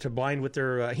for it to bind with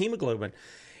their hemoglobin,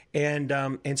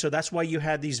 and so that's why you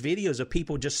had these videos of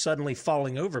people just suddenly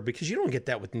falling over, because you don't get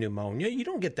that with pneumonia, you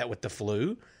don't get that with the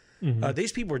flu.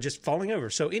 These people are just falling over.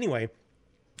 So anyway.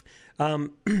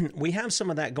 We have some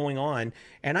of that going on,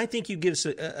 and I think you give us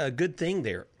a good thing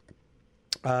there.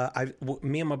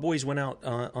 Me and my boys went out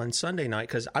on Sunday night,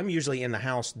 because I'm usually in the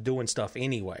house doing stuff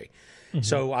anyway.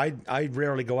 So I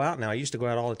rarely go out now. I used to go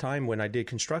out all the time when I did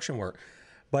construction work.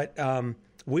 But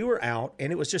we were out,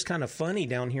 and it was just kind of funny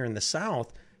down here in the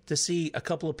South to see a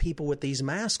couple of people with these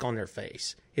masks on their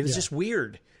face. It was just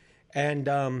weird. And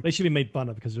they should be made fun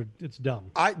of because it's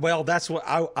dumb. That's what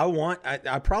I want.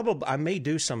 I may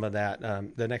do some of that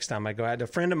the next time I go out. A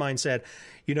friend of mine said,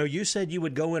 you said you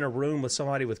would go in a room with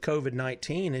somebody with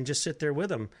COVID-19 and just sit there with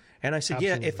them. And I said,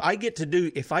 absolutely. Yeah, if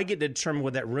I get to determine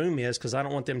what that room is, because I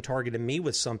don't want them targeting me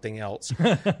with something else.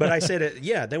 But I said,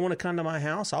 yeah, they want to come to my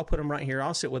house, I'll put them right here.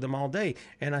 I'll sit with them all day.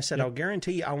 And I said, I'll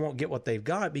guarantee you I won't get what they've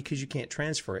got, because you can't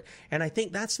transfer it. And I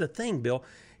think that's the thing, Bill.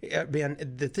 Ben,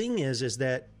 the thing is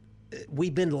that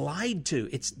we've been lied to.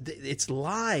 It's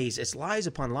lies. It's lies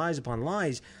upon lies upon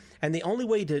lies. And the only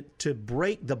way to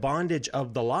break the bondage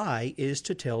of the lie is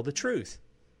to tell the truth.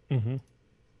 Mm-hmm.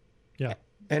 Yeah.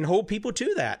 And hold people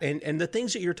to that. And the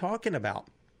things that you're talking about.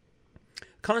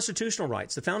 Constitutional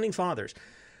rights, the Founding Fathers.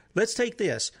 Let's take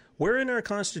this. Where in our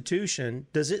Constitution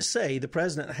does it say the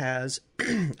president has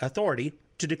authority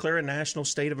to declare a national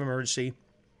state of emergency,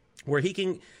 where he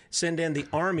can send in the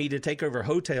army to take over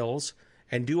hotels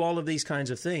and do all of these kinds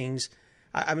of things?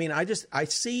 I mean, I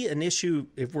see an issue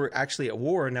if we're actually at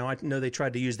war. Now, I know they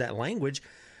tried to use that language,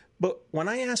 but when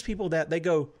I ask people that, they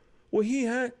go, well,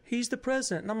 he's the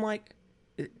president. And I'm like,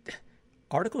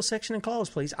 article, section, and clause,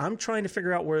 please. I'm trying to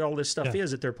figure out where all this stuff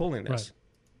is that they're pulling this. Right.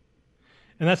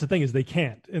 And that's the thing, is they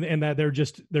can't. And that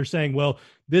they're saying, well,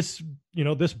 this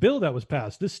bill that was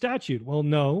passed, this statute, well,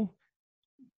 no.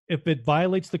 If it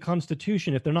violates the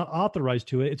Constitution, if they're not authorized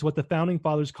to it, it's what the Founding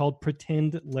Fathers called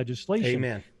pretend legislation.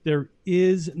 Amen. There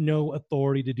is no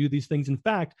authority to do these things. In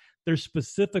fact, they're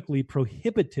specifically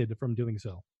prohibited from doing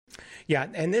so. Yeah,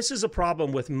 and this is a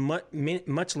problem with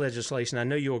much legislation. I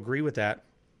know you'll agree with that.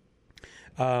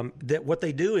 That what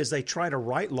they do is they try to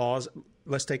write laws.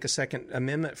 Let's take a Second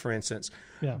Amendment, for instance.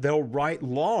 Yeah. They'll write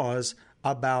laws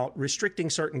about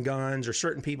restricting certain guns or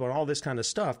certain people and all this kind of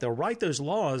stuff. They'll write those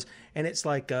laws, and it's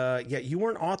like, you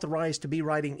weren't authorized to be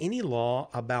writing any law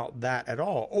about that at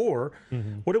all. Or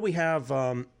what do we have?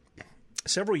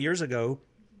 Several years ago,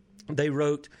 they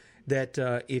wrote that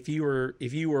if you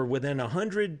were within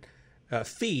 100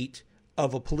 feet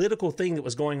of a political thing that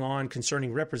was going on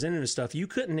concerning representative stuff, you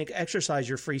couldn't exercise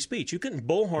your free speech. You couldn't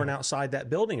bullhorn outside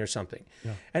that building or something.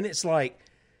 Yeah. And it's like,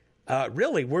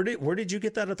 really, where did you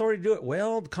get that authority to do it?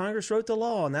 Well, Congress wrote the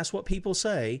law, and that's what people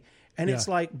say. And it's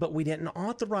like, but we didn't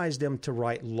authorize them to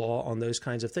write law on those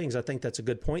kinds of things. I think that's a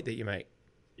good point that you make.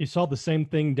 You saw the same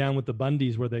thing down with the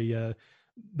Bundys, where they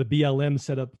the BLM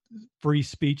set up free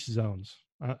speech zones.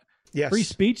 Yes. Free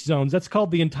speech zones. That's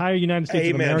called the entire United States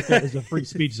of America is a free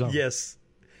speech zone. Yes.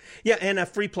 Yeah, and a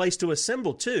free place to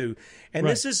assemble too. And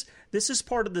this is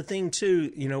part of the thing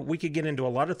too. We could get into a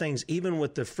lot of things, even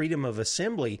with the freedom of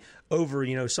assembly,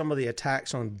 over some of the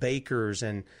attacks on bakers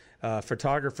and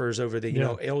photographers over the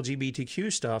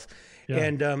LGBTQ stuff. Yeah.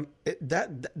 And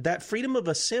that freedom of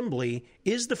assembly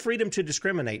is the freedom to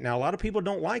discriminate. Now, a lot of people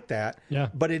don't like that,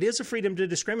 but it is a freedom to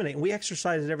discriminate. And we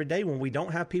exercise it every day when we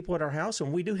don't have people at our house,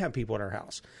 and we do have people at our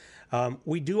house.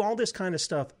 We do all this kind of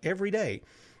stuff every day.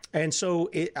 And so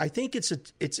I think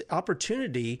it's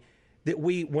opportunity that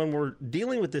when we're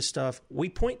dealing with this stuff, we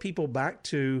point people back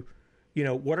to,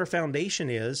 what our foundation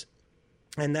is,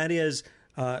 and that is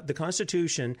the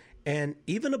Constitution. And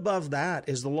even above that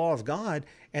is the law of God,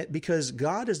 because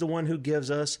God is the one who gives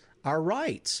us our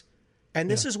rights. And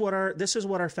this is what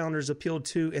our founders appealed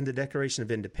to in the Declaration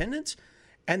of Independence.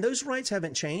 And those rights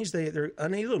haven't changed. They're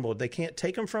unalienable. They can't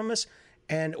take them from us.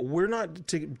 And we're not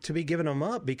to be giving them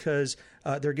up, because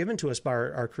they're given to us by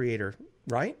our Creator.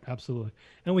 Right? Absolutely.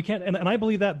 And we can't, and I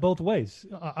believe that both ways.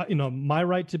 My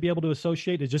right to be able to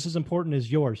associate is just as important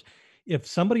as yours. If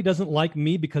somebody doesn't like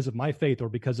me because of my faith or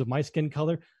because of my skin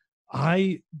color,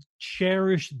 I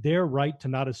cherish their right to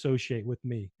not associate with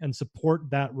me and support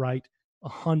that right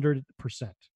 100%.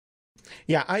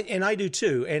 Yeah, I do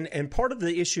too. And part of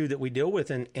the issue that we deal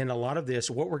with in a lot of this,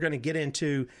 what we're going to get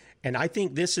into, and I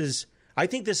think this is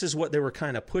what they were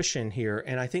kind of pushing here,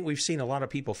 and I think we've seen a lot of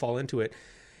people fall into it,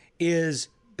 is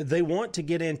they want to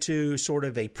get into sort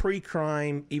of a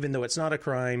pre-crime, even though it's not a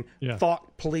crime,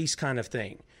 thought police kind of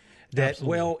thing. That,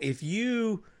 absolutely. Well,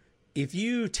 if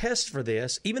you test for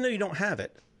this, even though you don't have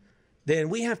it, then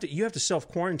you have to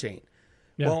self-quarantine.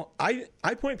 Yeah. Well,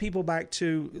 I point people back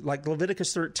to like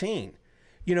Leviticus 13.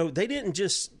 They didn't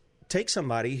just take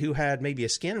somebody who had maybe a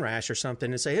skin rash or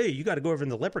something and say, hey, you got to go over in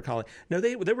the leper colony. No,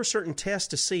 there were certain tests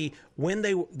to see when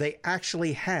they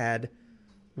actually had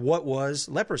what was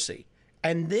leprosy.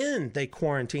 And then they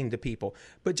quarantined the people.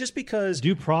 But just because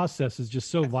due process is just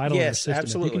so vital in the system.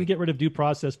 Absolutely. If you can get rid of due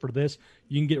process for this,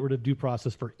 you can get rid of due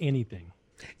process for anything.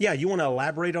 Yeah, you want to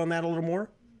elaborate on that a little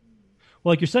more?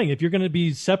 Well, like you're saying, if you're going to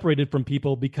be separated from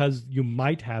people because you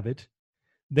might have it,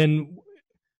 then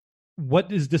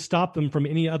what is to stop them from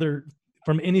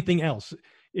anything else?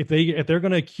 If they're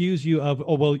going to accuse you of,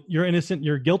 oh, well, you're innocent,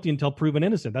 you're guilty until proven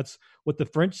innocent. That's what the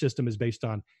French system is based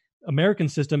on. American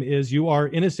system is you are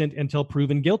innocent until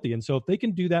proven guilty. And so if they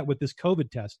can do that with this COVID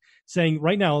test, saying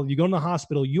right now, you go in the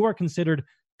hospital, you are considered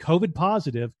COVID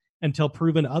positive until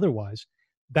proven otherwise.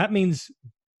 That means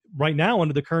right now,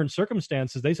 under the current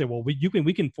circumstances, they say, well, we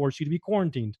can force you to be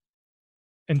quarantined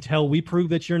until we prove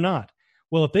that you're not.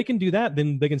 Well, if they can do that,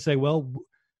 then they can say, well,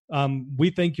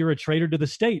 we think you're a traitor to the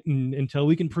state, and until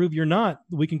we can prove you're not,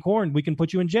 we can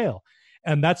put you in jail.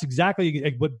 And that's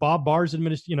exactly what Bob Barr's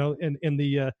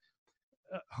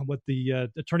what the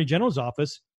Attorney General's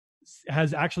office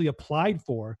has actually applied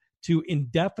for, to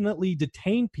indefinitely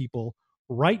detain people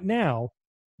right now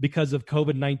because of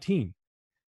COVID-19.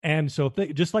 And so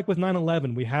just like with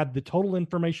 9/11, we had the Total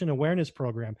Information Awareness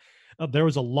Program. There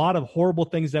was a lot of horrible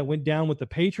things that went down with the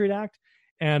Patriot Act,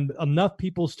 and enough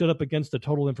people stood up against the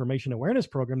Total Information Awareness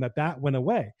Program that went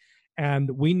away. And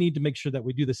we need to make sure that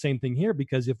we do the same thing here,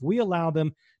 because if we allow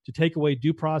them to take away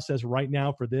due process right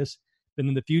now for this, then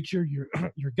in the future,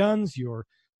 your guns, your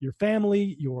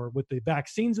family, with the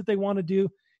vaccines that they want to do,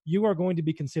 you are going to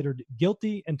be considered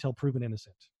guilty until proven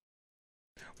innocent.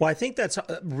 Well, I think that's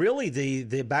really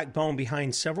the backbone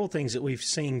behind several things that we've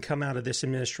seen come out of this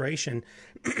administration.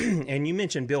 And you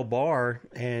mentioned Bill Barr,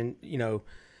 and,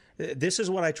 this is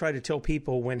what I try to tell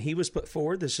people when he was put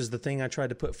forward. This is the thing I tried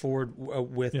to put forward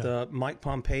with Mike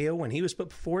Pompeo when he was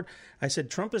put forward. I said,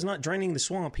 Trump is not draining the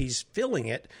swamp. He's filling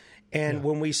it. And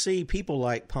when we see people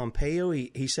like Pompeo,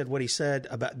 he said what he said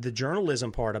about the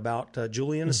journalism part about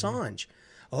Julian Assange.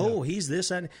 Oh, he's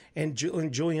this, and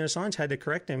Julian Assange had to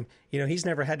correct him. He's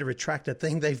never had to retract a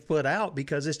thing they've put out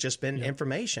because it's just been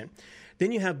information.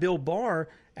 Then you have Bill Barr,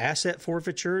 asset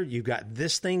forfeiture. You've got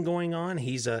this thing going on.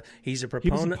 He's a proponent.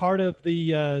 He was a part of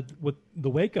the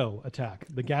Waco attack,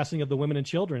 the gassing of the women and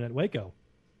children at Waco.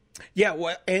 Yeah,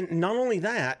 well, and not only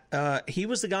that, he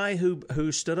was the guy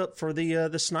who stood up for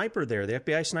the sniper there, the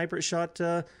FBI sniper that shot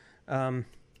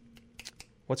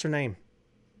what's her name,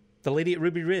 the lady at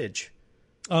Ruby Ridge.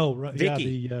 Oh, right.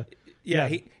 Vicky.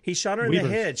 He shot her in the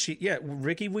head.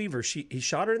 Ricky Weaver. He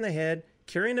shot her in the head,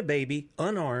 carrying a baby,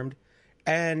 unarmed.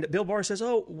 And Bill Barr says,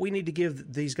 "Oh, we need to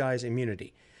give these guys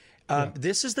immunity."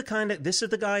 This is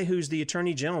the guy who's the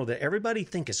Attorney General that everybody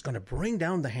think is going to bring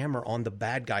down the hammer on the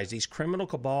bad guys, these criminal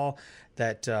cabal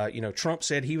that Trump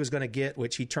said he was going to get,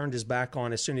 which he turned his back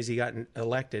on as soon as he got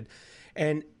elected.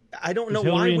 And I don't know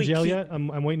Hillary why we in jail yet.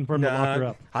 I'm waiting for him to lock her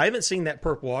up. I haven't seen that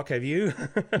perp walk. Have you?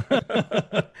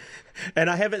 And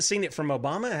I haven't seen it from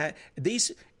Obama.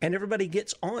 And everybody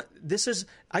gets on.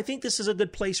 I think this is a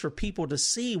good place for people to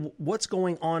see what's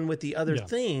going on with the other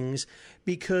things,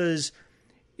 because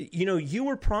you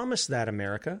were promised that,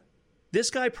 America. This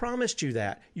guy promised you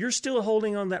that. You're still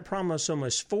holding on that promise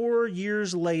almost 4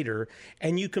 years later,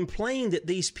 and you complain that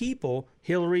these people,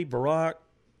 Hillary, Barack,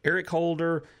 Eric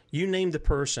Holder, you name the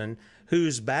person,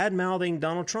 who's bad-mouthing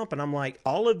Donald Trump. And I'm like,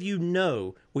 all of you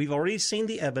know, we've already seen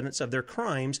the evidence of their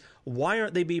crimes. Why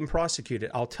aren't they being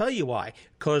prosecuted? I'll tell you why.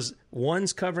 Because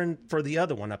one's covering for the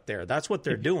other one up there. That's what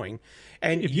they're doing.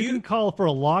 And if you can call for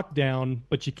a lockdown,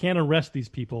 but you can't arrest these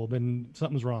people, then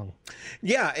something's wrong.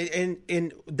 Yeah,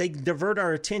 and they divert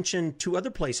our attention to other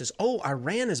places. Oh,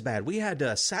 Iran is bad. We had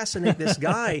to assassinate this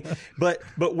guy, but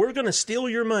we're going to steal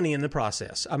your money in the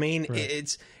process. I mean,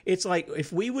 right. It's like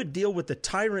if we would deal with the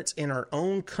tyrants in our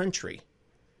own country,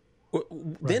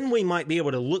 then we might be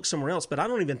able to look somewhere else. But I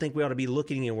don't even think we ought to be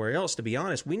looking anywhere else, to be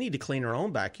honest. We need to clean our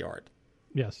own backyard.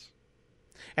 Yes.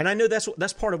 And I know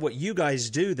that's part of what you guys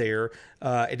do there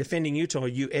at Defending Utah.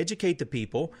 You educate the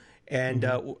people. And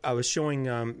I was showing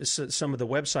some of the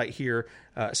website here,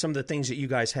 some of the things that you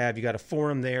guys have. You got a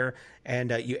forum there,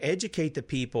 and you educate the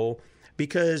people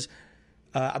because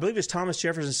I believe it's Thomas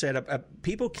Jefferson said,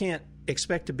 people can't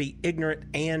expect to be ignorant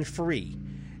and free.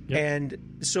 Yep.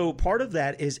 And so part of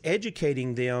that is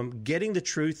educating them, getting the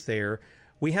truth there.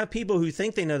 We have people who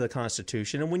think they know the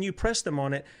Constitution, and when you press them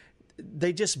on it,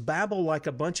 they just babble like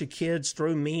a bunch of kids,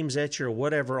 throw memes at you or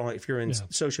whatever if you're in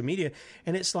social media.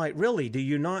 And it's like, really, do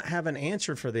you not have an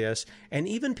answer for this? And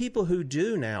even people who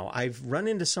do now, I've run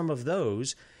into some of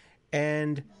those,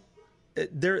 and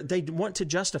they want to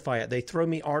justify it. They throw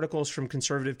me articles from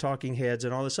conservative talking heads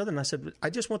and all this other. And I said,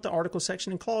 I just want the article,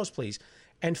 section, and clause, please.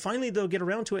 And finally, they'll get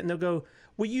around to it, and they'll go,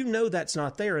 well, you know that's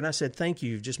not there. And I said, thank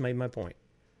you. You've just made my point.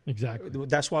 Exactly.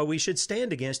 That's why we should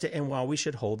stand against it and why we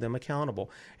should hold them accountable.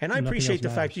 And I appreciate the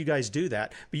fact you guys do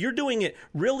that. But you're doing it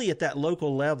really at that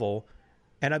local level.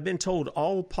 And I've been told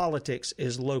all politics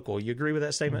is local. You agree with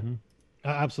that statement? Mm-hmm.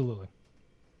 Absolutely.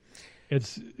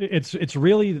 It's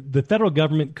really the federal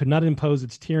government could not impose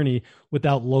its tyranny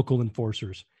without local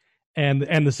enforcers. And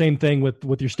the same thing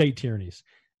with your state tyrannies.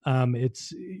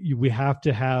 We have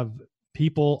to have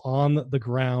people on the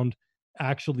ground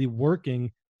actually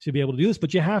working to be able to do this,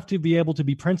 but you have to be able to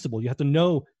be principled. You have to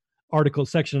know article,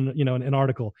 section, an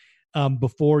article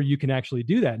before you can actually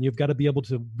do that. And you've got to be able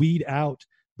to weed out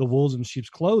the wolves in sheep's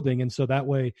clothing. And so that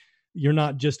way you're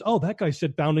not just, oh, that guy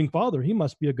said founding father, he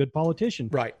must be a good politician.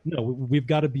 Right. No, we've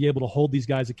got to be able to hold these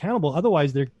guys accountable.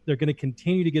 Otherwise they're going to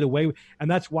continue to get away with, and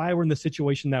that's why we're in the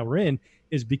situation that we're in,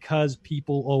 is because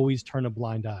people always turn a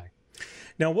blind eye.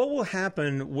 Now, what will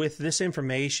happen with this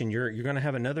information? You're going to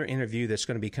have another interview that's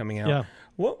going to be coming out. Yeah.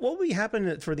 What will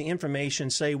happen for the information,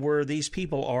 say, where these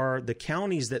people are, the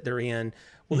counties that they're in?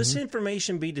 Will this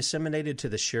information be disseminated to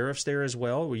the sheriffs there as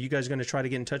well? Were you guys going to try to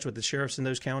get in touch with the sheriffs in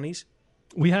those counties?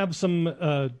 We have some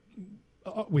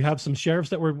sheriffs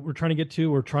that we're trying to get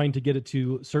to. We're trying to get it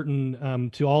to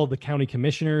certain to all of the county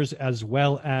commissioners as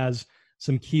well as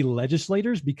some key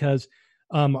legislators because,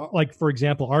 like, for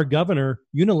example, our governor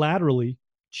unilaterally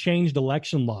changed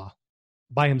election law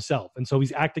by himself. And so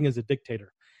he's acting as a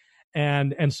dictator.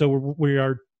 And so we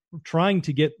are trying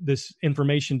to get this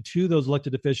information to those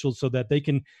elected officials so that they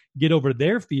can get over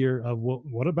their fear of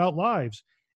what about lives?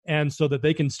 And so that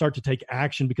they can start to take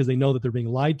action because they know that they're being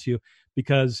lied to,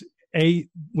 because we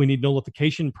need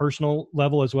nullification, personal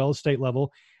level as well as state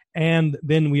level. And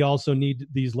then we also need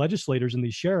these legislators and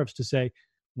these sheriffs to say,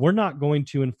 we're not going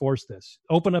to enforce this.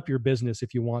 Open up your business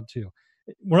if you want to.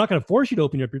 We're not going to force you to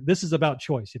open up. This is about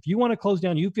choice. If you want to close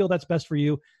down, you feel that's best for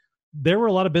you. There were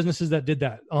a lot of businesses that did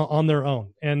that on their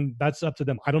own, and that's up to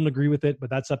them. I don't agree with it,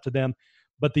 but that's up to them.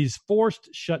 But these forced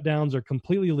shutdowns are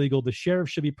completely illegal. The sheriff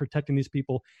should be protecting these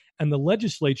people, and the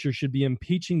legislature should be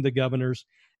impeaching the governors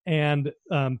and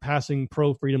passing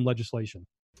pro-freedom legislation.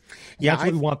 Yeah, that's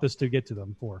what we want this to get to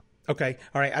them for. Okay.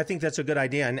 All right. I think that's a good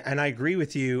idea. And I agree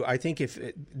with you. I think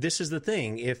this is the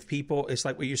thing, if people, it's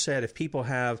like what you said, if people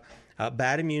have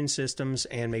bad immune systems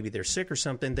and maybe they're sick or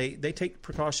something, they take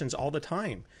precautions all the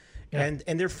time. Yeah.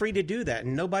 And they're free to do that.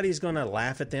 And nobody's going to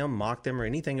laugh at them, mock them, or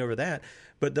anything over that.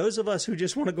 But those of us who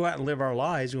just want to go out and live our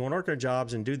lives, we want to work our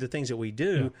jobs and do the things that we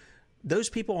do, those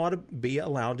people ought to be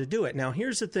allowed to do it. Now,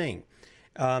 here's the thing,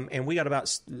 and we got about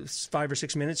 5 or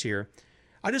 6 minutes here.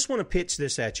 I just want to pitch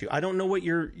this at you. I don't know what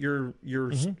your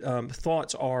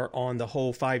thoughts are on the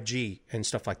whole 5G and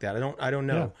stuff like that. I don't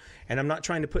know. Yeah. And I'm not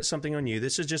trying to put something on you.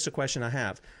 This is just a question I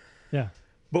have. Yeah.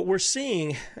 But we're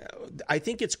seeing, I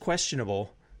think it's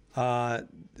questionable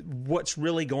what's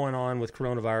really going on with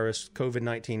coronavirus,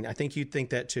 COVID-19. I think you'd think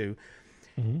that too.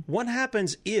 Mm-hmm. What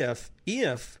happens if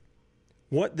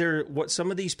what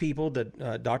some of these people,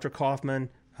 Dr. Kaufman,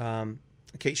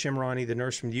 Kate Shimrani, the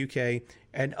nurse from the UK,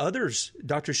 and others,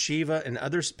 Dr. Shiva and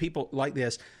others, people like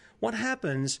this, what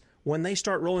happens when they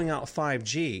start rolling out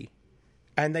 5G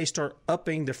and they start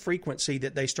upping the frequency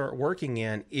that they start working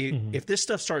in? If this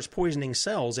stuff starts poisoning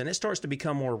cells and it starts to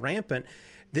become more rampant,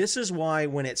 this is why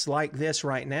when it's like this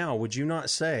right now, would you not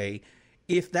say,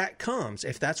 if that comes,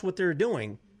 if that's what they're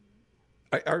doing,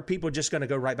 are people just going to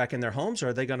go right back in their homes, or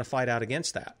are they going to fight out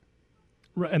against that?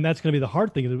 Right, and that's going to be the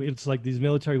hard thing. It's like these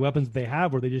military weapons they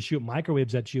have where they just shoot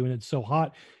microwaves at you and it's so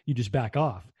hot, you just back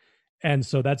off. And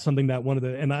so that's something that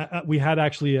we had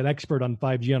actually an expert on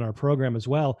 5G on our program as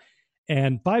well.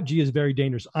 And 5G is very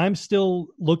dangerous. I'm still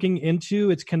looking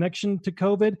into its connection to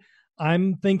COVID.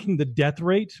 I'm thinking the death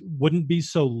rate wouldn't be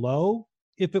so low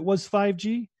if it was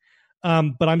 5G.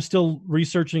 but I'm still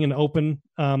researching and open.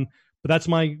 But that's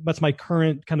my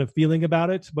current kind of feeling about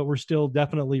it. But we're still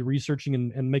definitely researching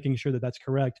and making sure that that's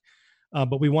correct.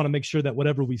 But we want to make sure that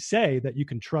whatever we say, that you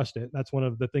can trust it. That's one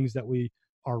of the things that we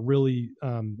are really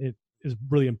it is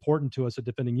really important to us at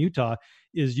Defending Utah,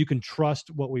 is you can trust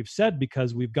what we've said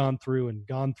because we've gone through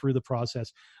the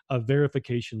process of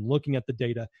verification, looking at the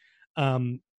data.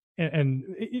 And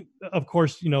of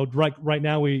course, right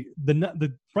now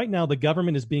the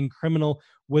government is being criminal,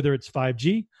 whether it's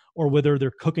 5G or whether they're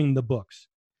cooking the books.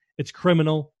 It's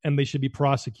criminal, and they should be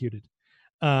prosecuted.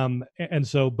 But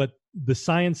the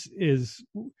science is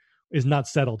not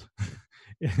settled.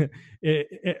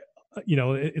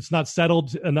 It's not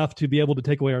settled enough to be able to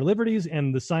take away our liberties,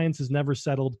 and the science is never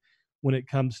settled when it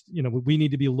comes. We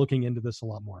need to be looking into this a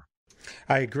lot more.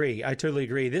 I agree. I totally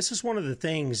agree. This is one of the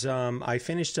things. I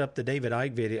finished up the David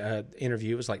Icke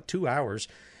interview. It was like 2 hours,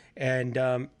 and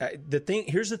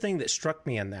here's the thing that struck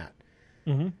me on that.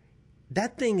 Mm-hmm.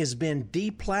 That thing has been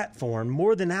deplatformed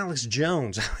more than Alex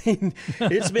Jones. I mean,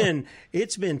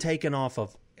 it's been taken off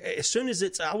of. As soon as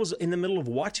I was in the middle of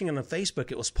watching it on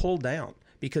Facebook, it was pulled down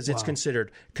because it's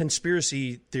considered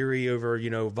conspiracy theory over,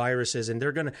 viruses, and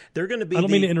they're gonna be. I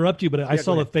don't mean to interrupt you, but I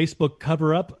saw the Facebook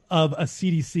cover up of a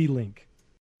CDC link.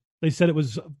 They said it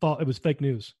was fake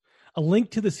news. A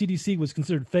link to the CDC was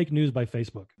considered fake news by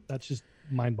Facebook. That's just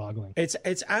mind-boggling. It's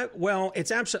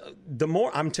absolutely. The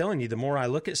more I'm telling you, the more I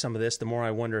look at some of this, the more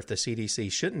I wonder if the CDC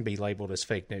shouldn't be labeled as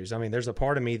fake news. I mean, there's a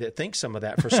part of me that thinks some of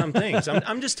that for some things.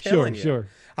 I'm just telling you. Sure.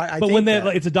 But when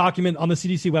it's a document on the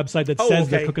CDC website that says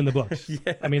they're cooking the books.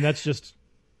 Yeah. I mean, that's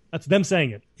them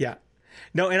saying it. Yeah.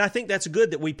 No, and I think that's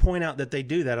good that we point out that they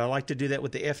do that. I like to do that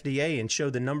with the FDA and show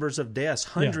the numbers of deaths,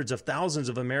 hundreds of thousands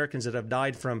of Americans that have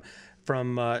died from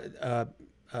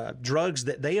drugs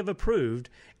that they have approved,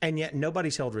 and yet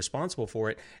nobody's held responsible for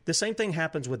it. The same thing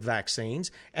happens with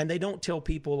vaccines, and they don't tell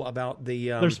people about the...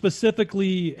 They're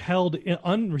specifically held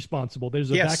unresponsible.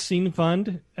 There's a vaccine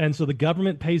fund, and so the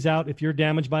government pays out if you're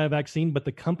damaged by a vaccine, but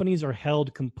the companies are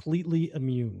held completely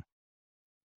immune.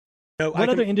 What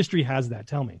other industry has that?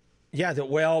 Tell me. Yeah,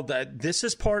 this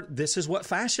is what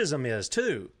fascism is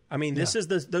too. I mean, this is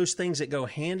those things that go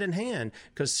hand in hand,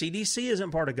 because CDC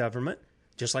isn't part of government,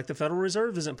 just like the Federal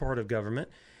Reserve isn't part of government.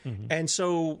 Mm-hmm. And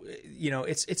so,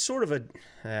 it's sort of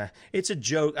it's a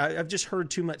joke. I've just heard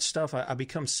too much stuff. I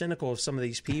become cynical of some of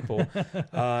these people.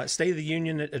 State of the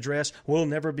Union address, we'll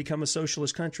never become a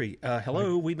socialist country.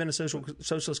 Hello, we've been a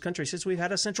socialist country since we've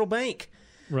had a central bank.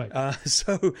 Right.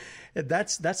 So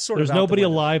that's sort of. There's nobody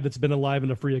alive that's been alive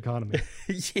in a free economy.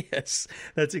 Yes,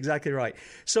 that's exactly right.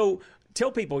 So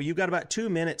tell people, you've got about 2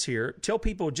 minutes here. Tell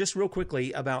people just real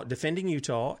quickly about Defending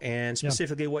Utah and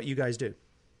specifically what you guys do.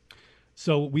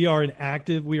 So we are an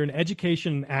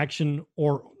education and action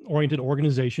oriented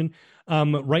organization.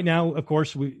 Right now, of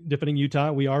course, Defending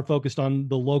Utah, we are focused on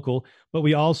the local, but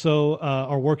we also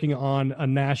are working on a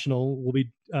national. We'll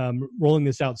be rolling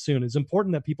this out soon. It's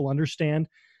important that people understand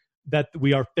that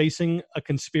we are facing a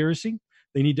conspiracy.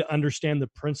 They need to understand the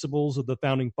principles of the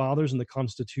Founding Fathers and the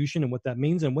Constitution and what that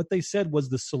means. And what they said was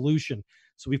the solution.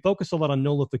 So we focus a lot on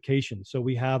nullification. So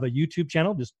we have a YouTube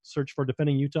channel. Just search for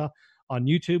Defending Utah on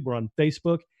YouTube. We're on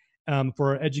Facebook.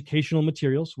 For our educational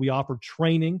materials, we offer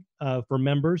training for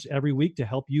members every week to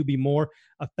help you be more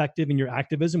effective in your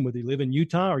activism, whether you live in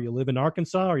Utah or you live in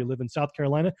Arkansas or you live in South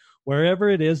Carolina, wherever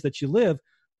it is that you live.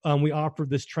 We offer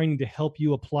this training to help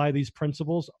you apply these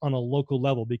principles on a local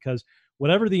level, because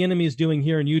whatever the enemy is doing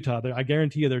here in Utah, I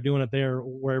guarantee you they're doing it there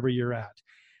wherever you're at.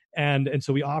 And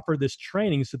so we offer this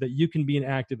training so that you can be an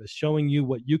activist, showing you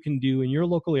what you can do in your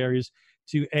local areas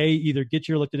to A, either get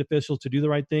your elected officials to do the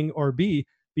right thing, or B,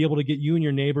 be able to get you and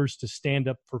your neighbors to stand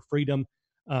up for freedom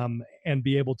and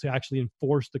be able to actually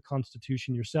enforce the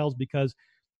Constitution yourselves, because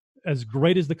as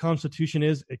great as the Constitution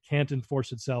is, it can't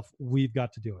enforce itself. We've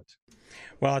got to do it.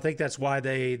 Well, I think that's why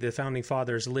the Founding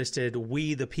Fathers listed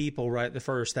we the people right at the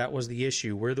first. That was the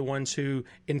issue. We're the ones who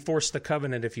enforced the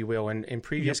covenant, if you will. And in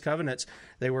previous covenants,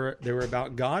 they were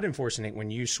about God enforcing it.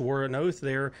 When you swore an oath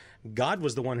there, God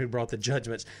was the one who brought the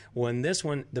judgments. Well, in this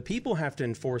one, the people have to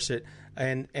enforce it.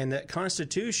 And that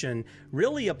Constitution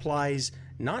really applies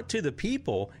not to the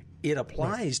people. It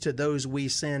applies to those we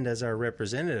send as our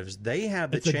representatives. They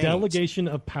have the chains. It's a delegation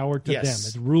of power to them.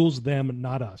 It rules them,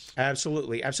 not us.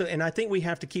 Absolutely. Absolutely. And I think we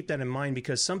have to keep that in mind,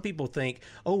 because some people think,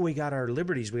 we got our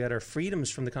liberties, we got our freedoms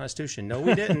from the Constitution. No,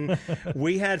 we didn't.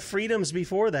 We had freedoms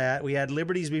before that. We had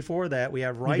liberties before that. We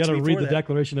have rights before that. You got to read the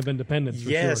Declaration of Independence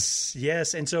for sure.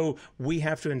 Yes. And so we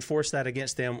have to enforce that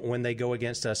against them when they go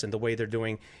against us in the way they're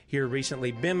doing here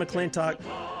recently. Ben McClintock,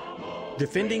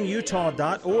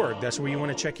 DefendingUtah.org. That's where you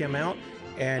want to check him out.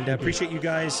 And appreciate you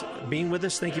guys being with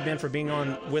us. Thank you, Ben, for being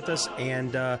on with us.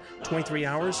 And 23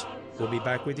 hours, we'll be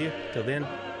back with you. Till then,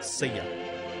 see ya.